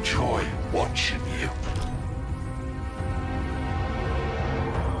 I'll enjoy watching you.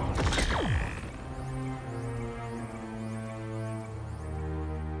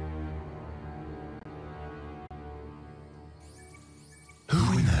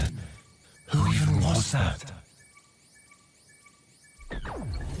 Who even was that?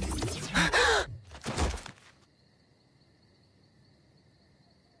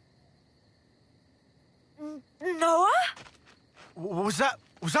 Noah? Was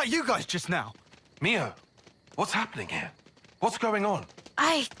that you guys just now? Mio, what's happening here? What's going on?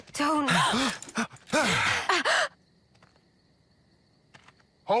 I don't...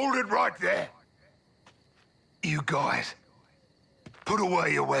 Hold it right there. You guys, put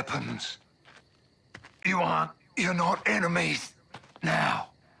away your weapons. You're not enemies now.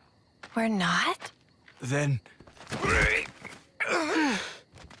 We're not? Then...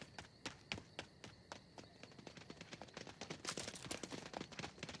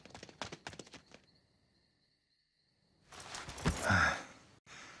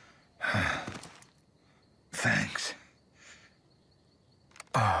 Thanks.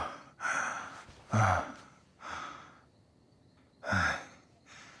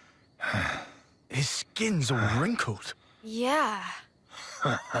 His skin's all wrinkled. Yeah.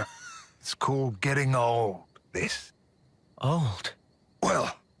 It's called getting old, this. Old?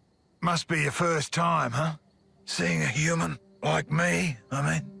 Well, must be your first time, huh? Seeing a human like me, I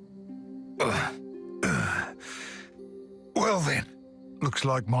mean. Well then, looks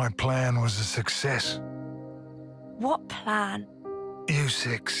like my plan was a success. What plan? You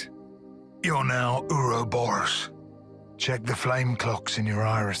six, you're now Ouroboros. Check the flame clocks in your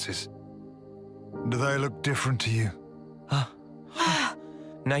irises. Do they look different to you?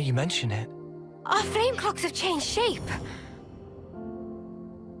 Now you mention it. Our flame clocks have changed shape.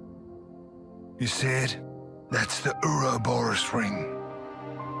 You see it? That's the Ouroboros ring.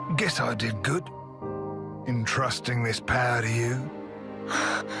 Guess I did good. Entrusting this power to you.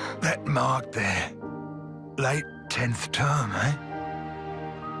 That mark there. Late 10th term, eh?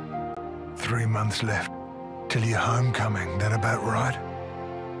 3 months left till your homecoming. That about right?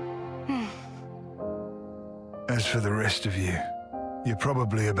 As for the rest of you, you're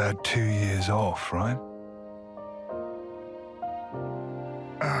probably about 2 years off, right?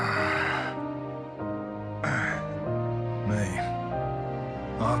 Me.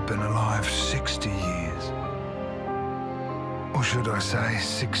 I've been alive 60 years. Or should I say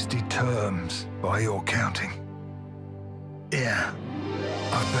 60 terms, by your counting. Yeah,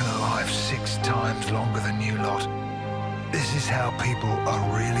 I've been alive 6 times longer than you lot. This is how people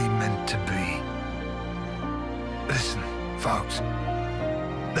are really meant to be. Listen, folks,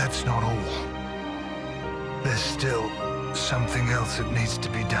 that's not all. There's still something else that needs to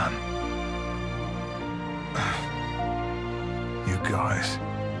be done. You guys,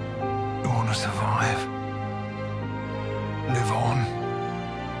 you want to survive? Live on?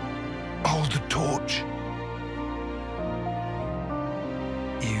 Hold the torch?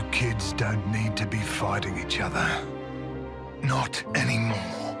 You kids don't need to be fighting each other. Not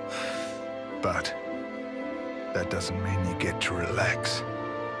anymore. But that doesn't mean you get to relax.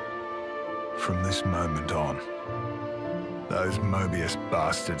 From this moment on, those Mobius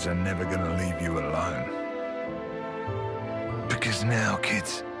bastards are never gonna leave you alone. Because now,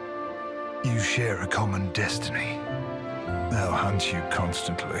 kids, you share a common destiny. They'll hunt you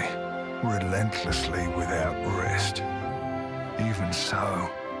constantly, relentlessly, without rest. Even so,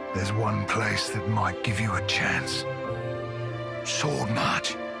 there's one place that might give you a chance. Sword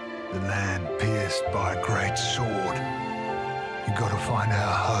March. The land pierced by a great sword. You gotta find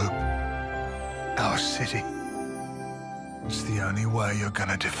our hope. Our city. It's the only way you're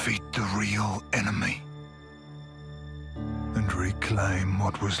gonna defeat the real enemy. And reclaim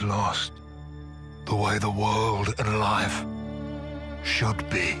what was lost. The way the world and life should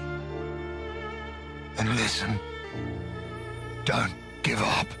be. And listen, don't give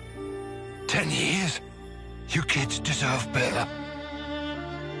up. 10 years? You kids deserve better.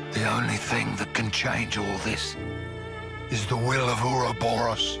 The only thing that can change all this is the will of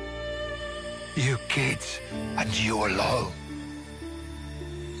Ouroboros. You kids, and you alone.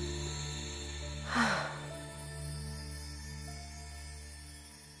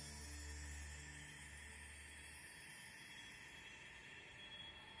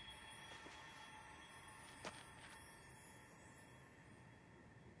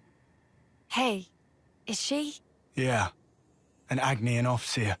 Hey, is she? Yeah, an Agnian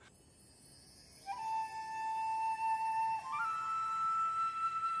officer.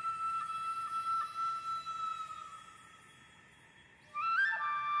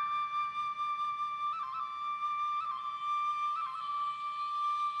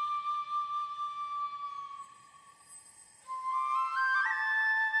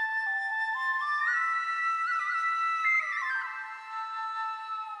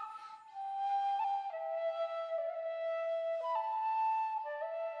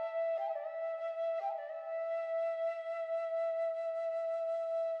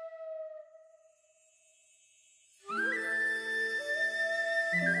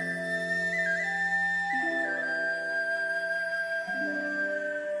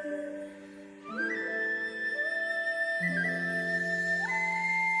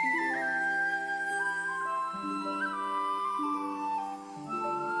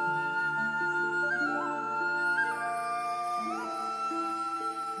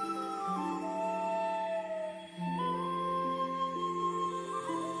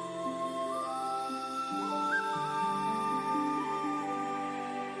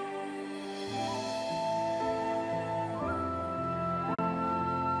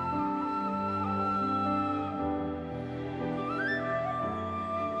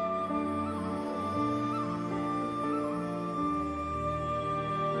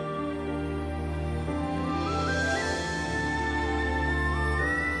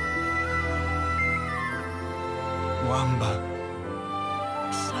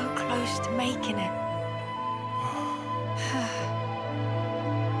 So close to making it.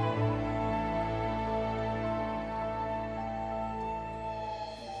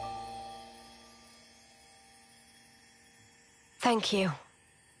 Thank you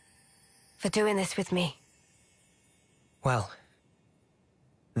for doing this with me. Well,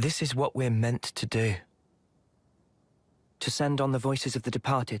 this is what we're meant to do. To send on the voices of the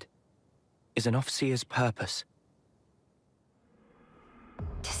departed is an Offseer's purpose.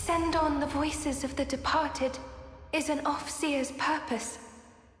 To send on the voices of the departed is an Offseer's purpose.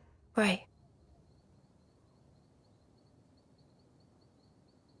 Right.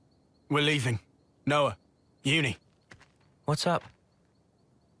 We're leaving. Noah, Uni. What's up?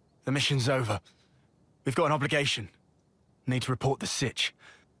 The mission's over. We've got an obligation. Need to report the sitch.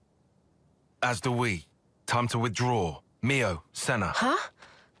 As do we. Time to withdraw. Mio, Senna. Huh?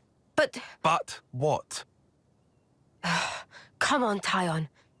 But what? Come on, Tyon.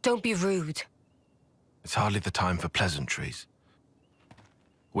 Don't be rude. It's hardly the time for pleasantries.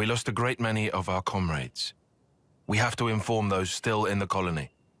 We lost a great many of our comrades. We have to inform those still in the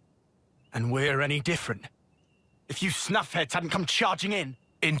colony. And we're any different? If you snuffheads hadn't come charging in.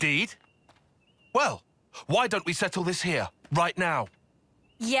 Indeed. Well, why don't we settle this here, right now?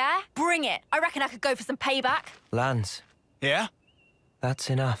 Yeah? Bring it. I reckon I could go for some payback. Lance. Yeah?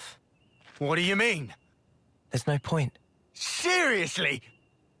 That's enough. What do you mean? There's no point. Seriously?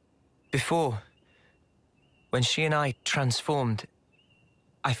 Before, When she and I transformed,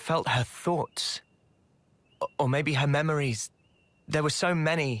 I felt her thoughts. Or maybe her memories. There were so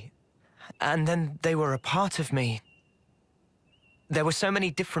many, and then they were a part of me. There were so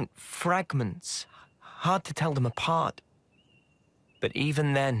many different fragments, hard to tell them apart. But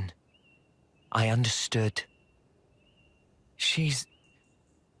even then, I understood. She's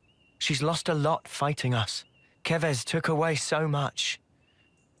lost a lot fighting us. Kevez took away so much.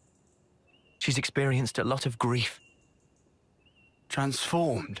 She's experienced a lot of grief.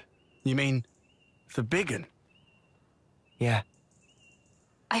 Transformed? You mean the big un? Yeah.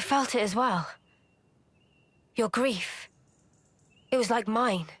 I felt it as well. Your grief. It was like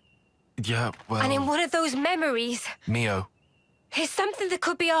mine. Yeah, well... And in one of those memories... Mio. It's something that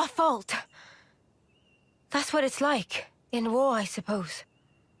could be our fault. That's what it's like. In war, I suppose.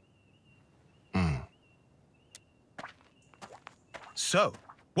 So,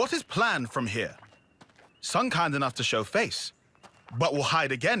 what is planned from here? Some kind enough to show face, but will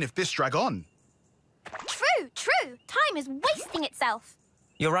hide again if this drag on. True, true. Time is wasting itself.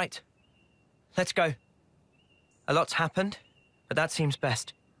 You're right. Let's go. A lot's happened, but that seems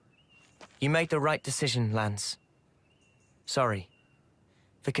best. You made the right decision, Lance. Sorry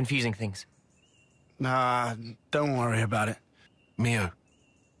for confusing things. Nah, don't worry about it. Mio,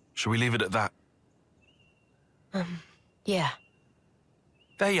 should we leave it at that? Yeah.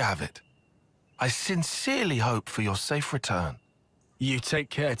 There you have it. I sincerely hope for your safe return. You take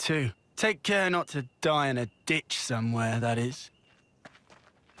care too. Take care not to die in a ditch somewhere, that is.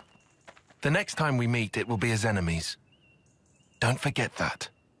 The next time we meet, it will be as enemies. Don't forget that.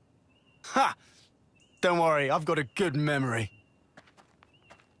 Ha! Don't worry, I've got a good memory.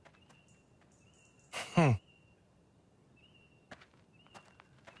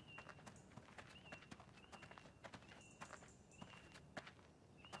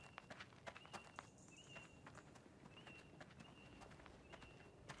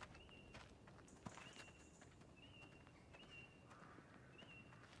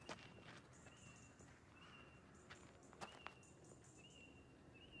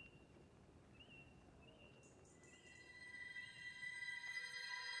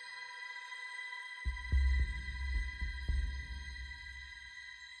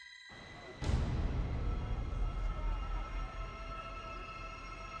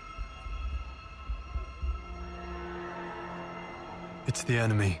 It's the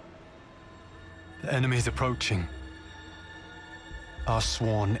enemy. The enemy's approaching. Our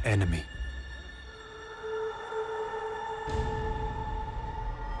sworn enemy.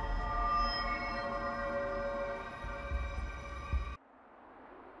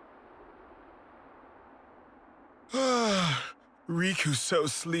 Riku's so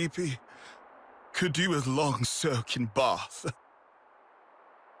sleepy. Could do with long soaking bath.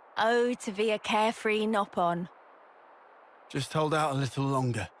 Oh, to be a carefree nop-on. Just hold out a little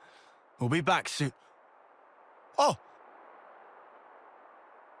longer. We'll be back soon. Oh!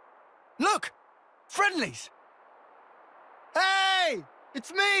 Look! Friendlies! Hey!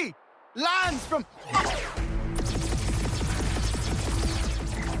 It's me! Lance from...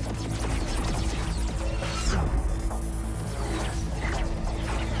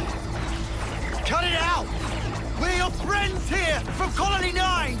 Cut it out! We're your friends here from Colony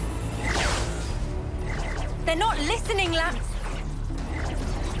 9! They're not listening, Lance!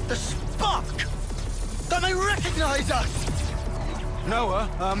 The spark! Don't they recognize us? Noah,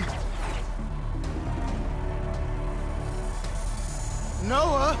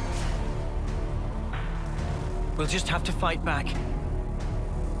 Noah? We'll just have to fight back.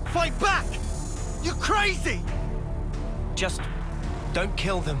 Fight back? You're crazy! Just don't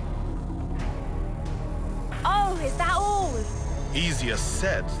kill them. Oh, is that all? Easier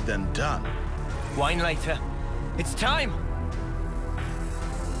said than done. Wine later. It's time!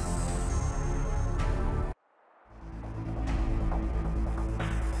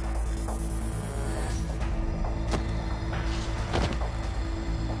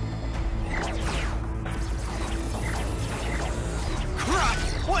 Crap!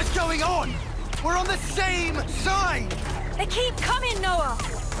 What's going on? We're on the same side! They keep coming, Noah!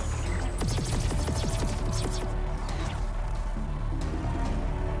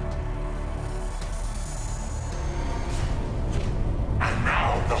 And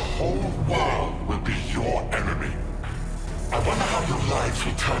now the whole world will be your enemy. I wonder how your lives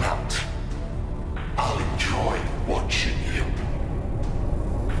will turn out. I'll enjoy watching you.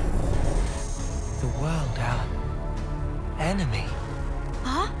 The world, our enemy.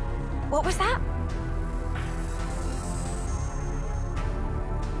 Huh? What was that?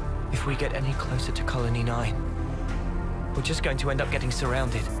 If we get any closer to Colony 9, we're just going to end up getting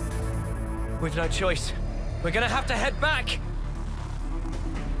surrounded. We've no choice. We're gonna have to head back!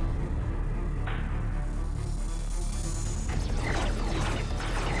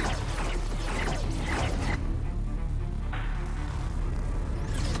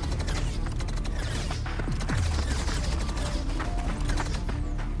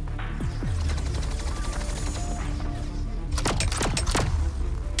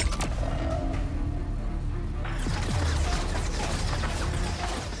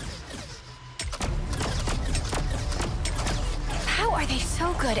 How are they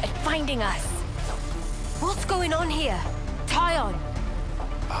so good at finding us? What's going on here? Tyon!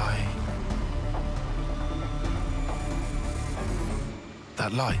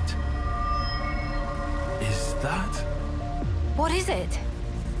 That light. Is that? What is it?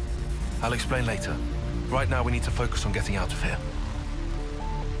 I'll explain later. Right now, we need to focus on getting out of here.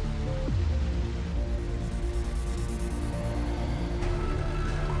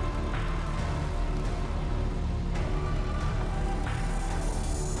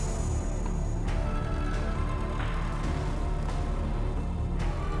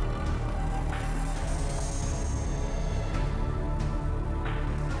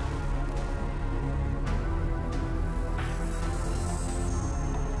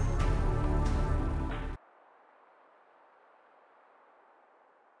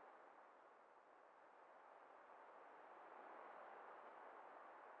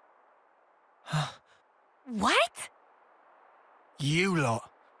 What? You lot.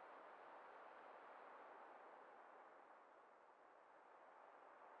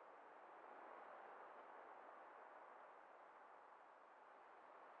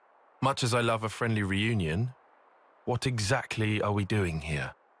 Much as I love a friendly reunion, what exactly are we doing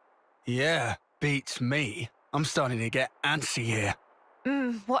here? Yeah, beats me. I'm starting to get antsy here.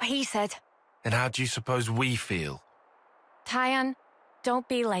 What he said. And how do you suppose we feel? Tyon, don't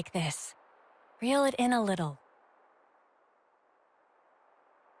be like this. Reel it in a little.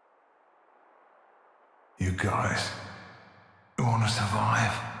 You guys, you want to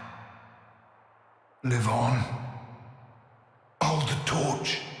survive? Live on? Hold the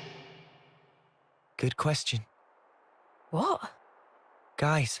torch? Good question. What?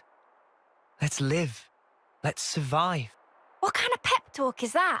 Guys, let's live. Let's survive. What kind of pep talk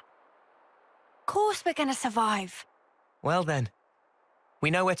is that? Of course we're gonna survive. Well then, we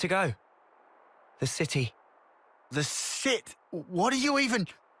know where to go. The city. The sit? What are you even...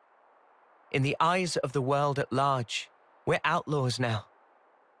 In the eyes of the world at large, we're outlaws now.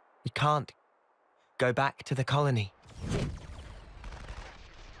 We can't go back to the colony.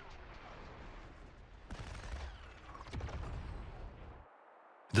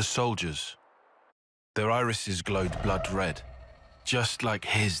 The soldiers. Their irises glowed blood red, just like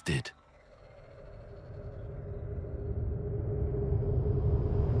his did.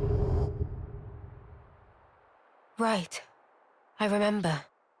 Right. I remember.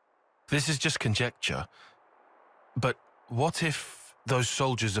 This is just conjecture. But what if those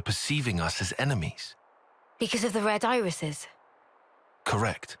soldiers are perceiving us as enemies? Because of the red irises?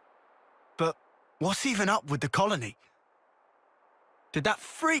 Correct. But what's even up with the colony? Did that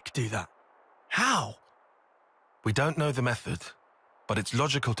freak do that? How? We don't know the method, but it's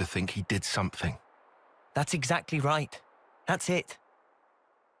logical to think he did something. That's exactly right. That's it.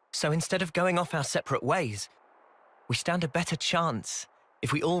 So instead of going off our separate ways, we stand a better chance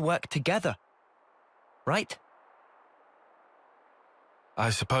if we all work together. Right? I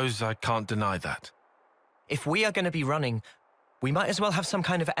suppose I can't deny that. If we are going to be running, we might as well have some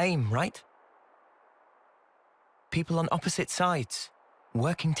kind of aim, right? People on opposite sides,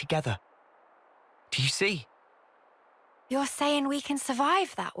 working together. Do you see? You're saying we can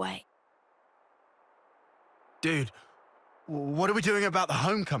survive that way? Dude, what are we doing about the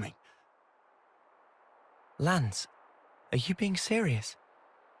homecoming? Lance, are you being serious?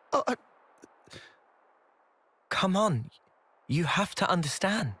 Come on, you have to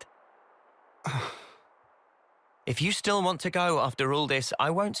understand. If you still want to go after all this, I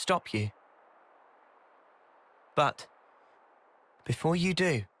won't stop you. But before you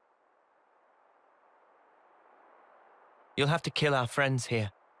do, you'll have to kill our friends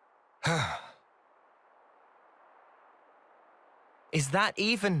here. Is that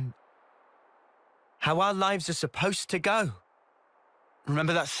even how our lives are supposed to go?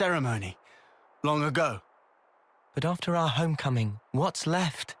 Remember that ceremony? Long ago? But after our homecoming, what's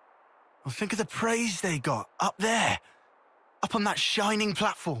left? Well, think of the praise they got, up there. Up on that shining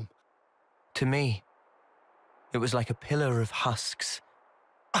platform. To me, it was like a pillar of husks.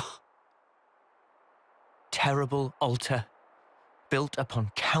 Terrible altar, built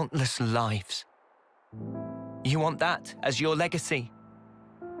upon countless lives. You want that as your legacy?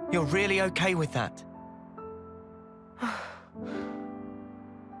 You're really okay with that?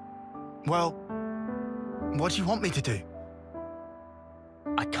 Well, what do you want me to do?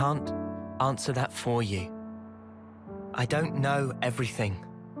 I can't answer that for you. I don't know everything.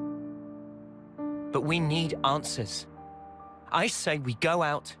 But we need answers. I say we go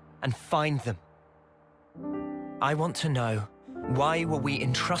out and find them. I want to know, why were we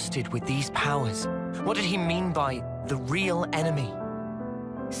entrusted with these powers? What did he mean by the real enemy?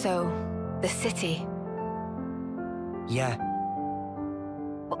 So, the city. Yeah.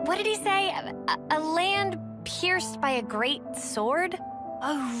 What did he say? A land pierced by a great sword?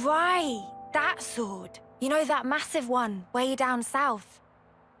 Oh, right. That sword. You know, that massive one, way down south.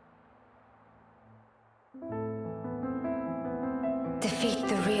 Defeat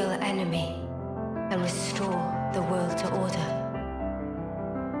the real enemy and restore the world to order.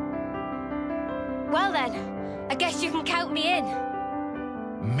 Well then, I guess you can count me in.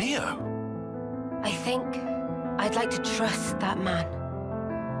 Mio? I think I'd like to trust that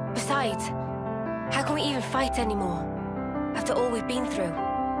man. Besides, how can we even fight anymore after all we've been through?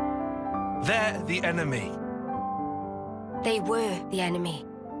 They're the enemy. They were the enemy.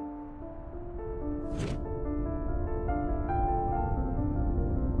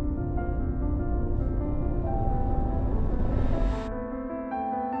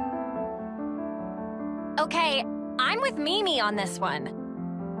 Okay, I'm with Mimi on this one.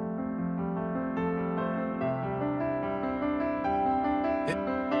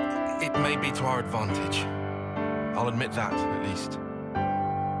 It may be to our advantage. I'll admit that, at least.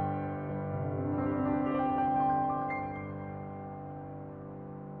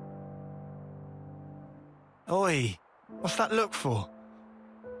 Oi, what's that look for?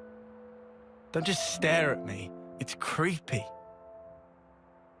 Don't just stare at me. It's creepy.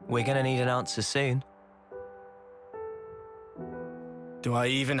 We're gonna need an answer soon. Do I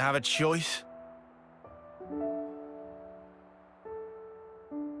even have a choice?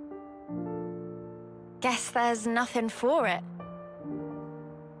 Guess there's nothing for it.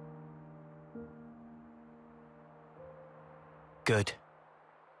 Good.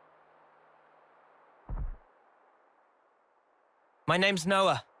 My name's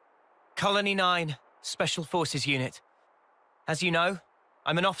Noah. Colony 9, Special Forces Unit. As you know,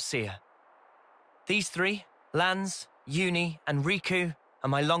 I'm an officer. These three, Lance, Uni, and Riku, are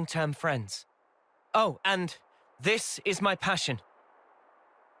my long-term friends. Oh, and this is my passion.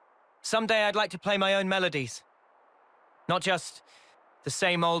 Someday I'd like to play my own melodies. Not just the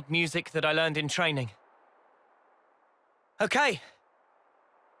same old music that I learned in training. Okay.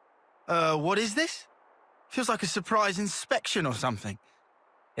 What is this? Feels like a surprise inspection or something.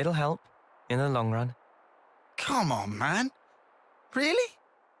 It'll help in the long run. Come on, man. Really?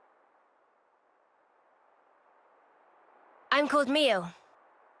 I'm called Mio.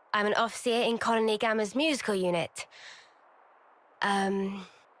 I'm an officer in Colony Gamma's musical unit.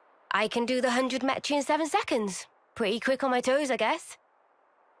 I can do the 100 metri in 7 seconds. Pretty quick on my toes, I guess.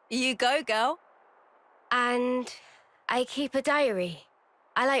 You go, girl. And I keep a diary.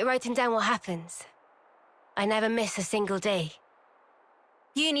 I like writing down what happens. I never miss a single day.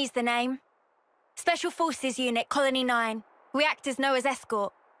 Uni's the name. Special Forces Unit, Colony 9. We act as Noah's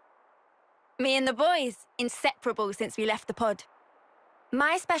escort. Me and the boys, inseparable since we left the pod.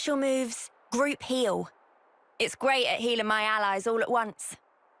 My special move's Group Heal. It's great at healing my allies all at once.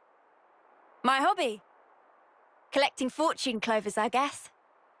 My hobby? Collecting fortune clovers, I guess.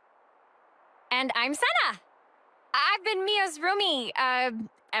 And I'm Senna. I've been Mio's roomie,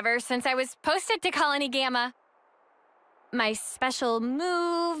 ever since I was posted to Colony Gamma. My special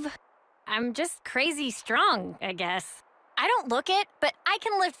move... I'm just crazy strong, I guess. I don't look it, but I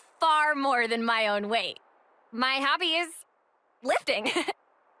can lift far more than my own weight. My hobby is... lifting.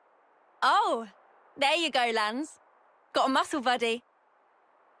 Oh, there you go, Lance. Got a muscle buddy.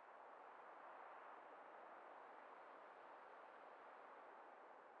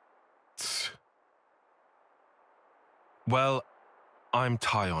 Well, I'm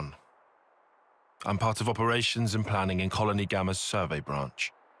Tyon. I'm part of operations and planning in Colony Gamma's survey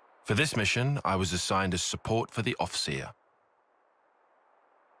branch. For this mission, I was assigned as support for the Offseer.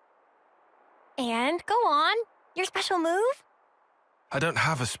 And go on. Your special move? I don't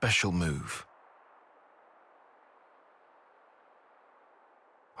have a special move.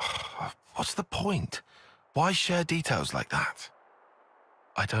 What's the point? Why share details like that?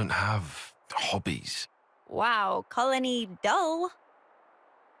 I don't have hobbies. Wow, Colony dull.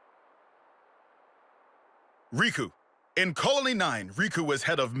 Riku. In Colony 9, Riku was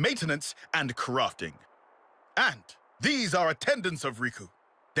head of maintenance and crafting. And these are attendants of Riku.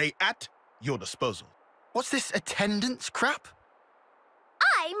 They at your disposal. What's this attendance crap?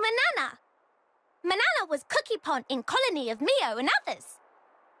 I'm Manana. Manana was cookie pond in colony of Mio and others.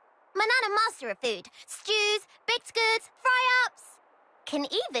 Manana master of food. Stews, baked goods, fry-ups. Can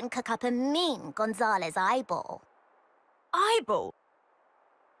even cook up a mean Gonzalez eyeball. Eyeball?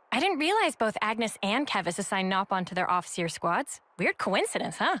 I didn't realize both Agnes and Kevis assigned Nop onto their off-seer squads. Weird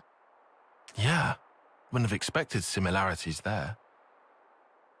coincidence, huh? Yeah, wouldn't have expected similarities there.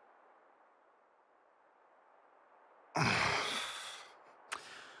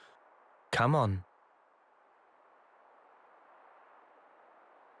 Come on.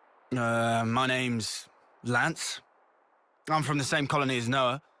 My name's Lance. I'm from the same colony as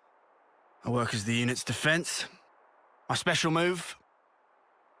Noah. I work as the unit's defense. My special move...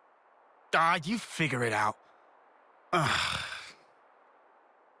 you figure it out. Ugh.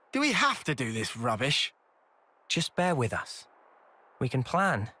 Do we have to do this rubbish? Just bear with us. We can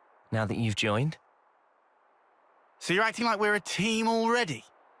plan, now that you've joined. So you're acting like we're a team already?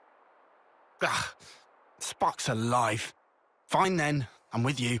 Ugh. Spark's alive. Fine then, I'm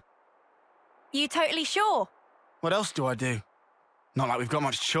with you. You totally sure? What else do I do? Not like we've got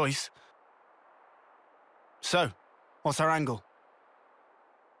much choice. So, what's our angle?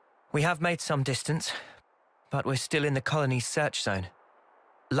 We have made some distance, but we're still in the colony's search zone.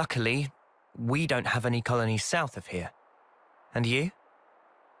 Luckily, we don't have any colonies south of here. And you?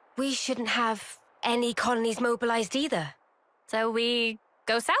 We shouldn't have any colonies mobilized either. So we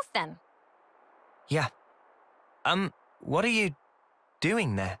go south then? Yeah. What are you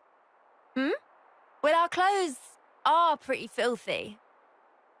doing there? Well, our clothes are pretty filthy.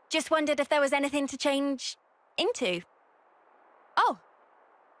 Just wondered if there was anything to change into. Oh.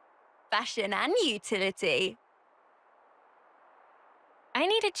 Fashion and utility. I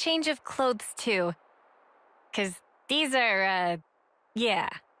need a change of clothes too. 'Cause these are, yeah.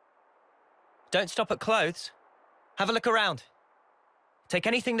 Don't stop at clothes. Have a look around. Take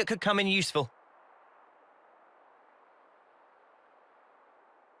anything that could come in useful.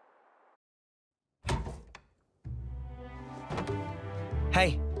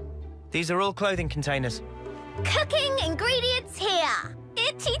 Hey, these are all clothing containers. Cooking ingredients here.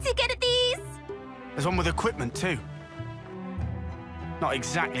 Itchy to get at these. There's one with equipment too. Not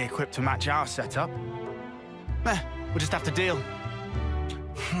exactly equipped to match our setup. We'll just have to deal.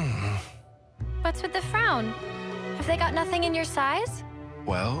 What's with the frown? Have they got nothing in your size?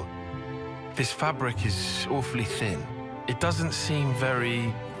 Well, this fabric is awfully thin. It doesn't seem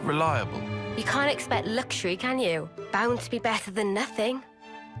very reliable. You can't expect luxury, can you? Bound to be better than nothing.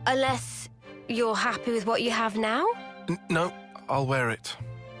 Unless you're happy with what you have now? No, I'll wear it.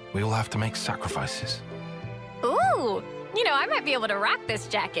 We all have to make sacrifices. Ooh! You know, I might be able to rock this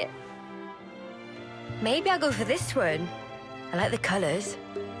jacket. Maybe I'll go for this one. I like the colors.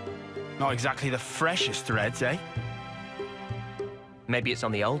 Not exactly the freshest threads, eh? Maybe it's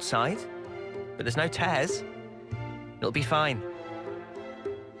on the old side, but there's no tears. It'll be fine.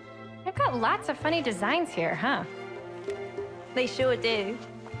 They've got lots of funny designs here, huh? They sure do.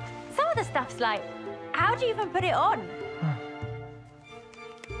 Some of the stuff's like, how do you even put it on?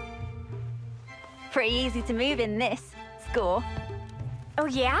 Pretty easy to move in this. Score. Oh,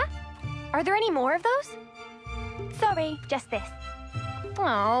 yeah? Are there any more of those? Sorry, just this.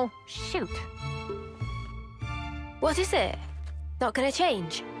 Oh, shoot. What is it? Not gonna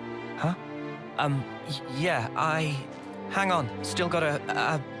change? Huh? Yeah, Hang on. Still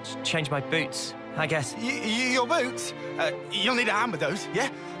gotta, change my boots, I guess. Your boots? You'll need a hand with those, yeah?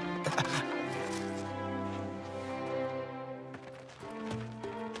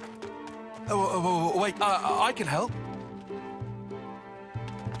 Wait, I can help.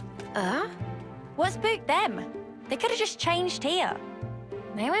 What's booked them? They could have just changed here.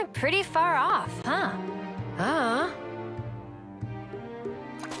 They went pretty far off, huh?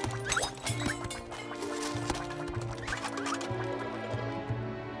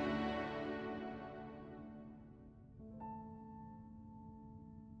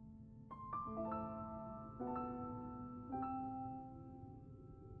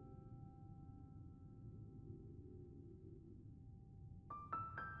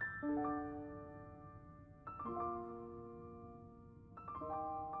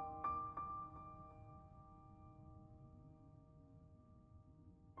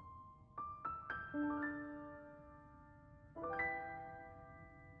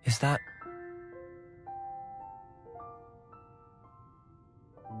 Is that...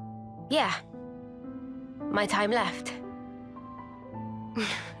 Yeah. My time left.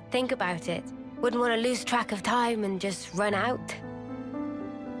 Think about it. Wouldn't want to lose track of time and just run out.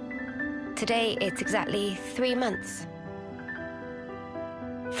 Today, it's exactly 3 months.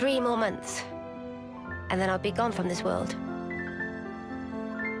 3 more months. And then I'll be gone from this world.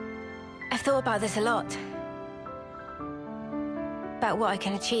 I've thought about this a lot. About what I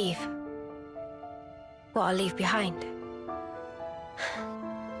can achieve. What I'll leave behind.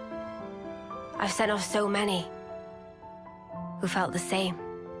 I've sent off so many who felt the same.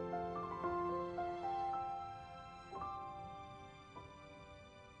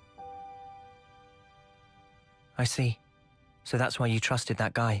 I see. So that's why you trusted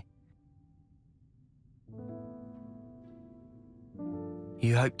that guy.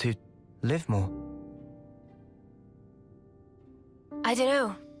 You hope to live more. I don't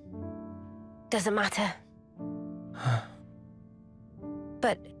know. Doesn't matter.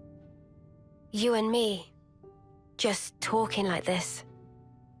 But you and me, just talking like this,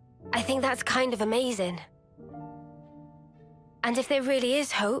 I think that's kind of amazing. And if there really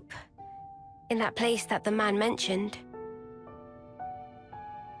is hope in that place that the man mentioned...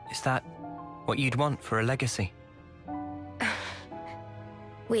 Is that what you'd want for a legacy?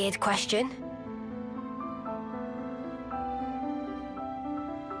 Weird question.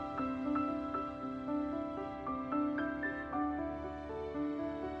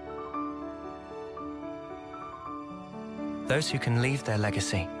 Those who can leave their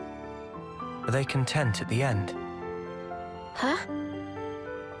legacy, are they content at the end? Huh?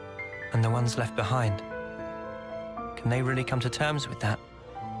 And the ones left behind, can they really come to terms with that?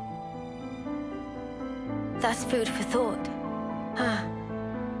 That's food for thought. Huh?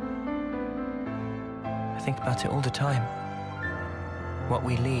 I think about it all the time. What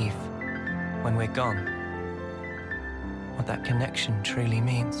we leave when we're gone. What that connection truly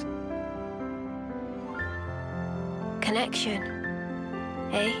means. Connection,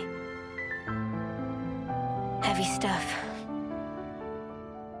 eh? Heavy stuff.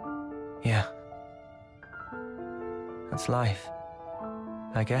 Yeah. That's life,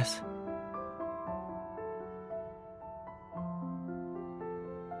 I guess.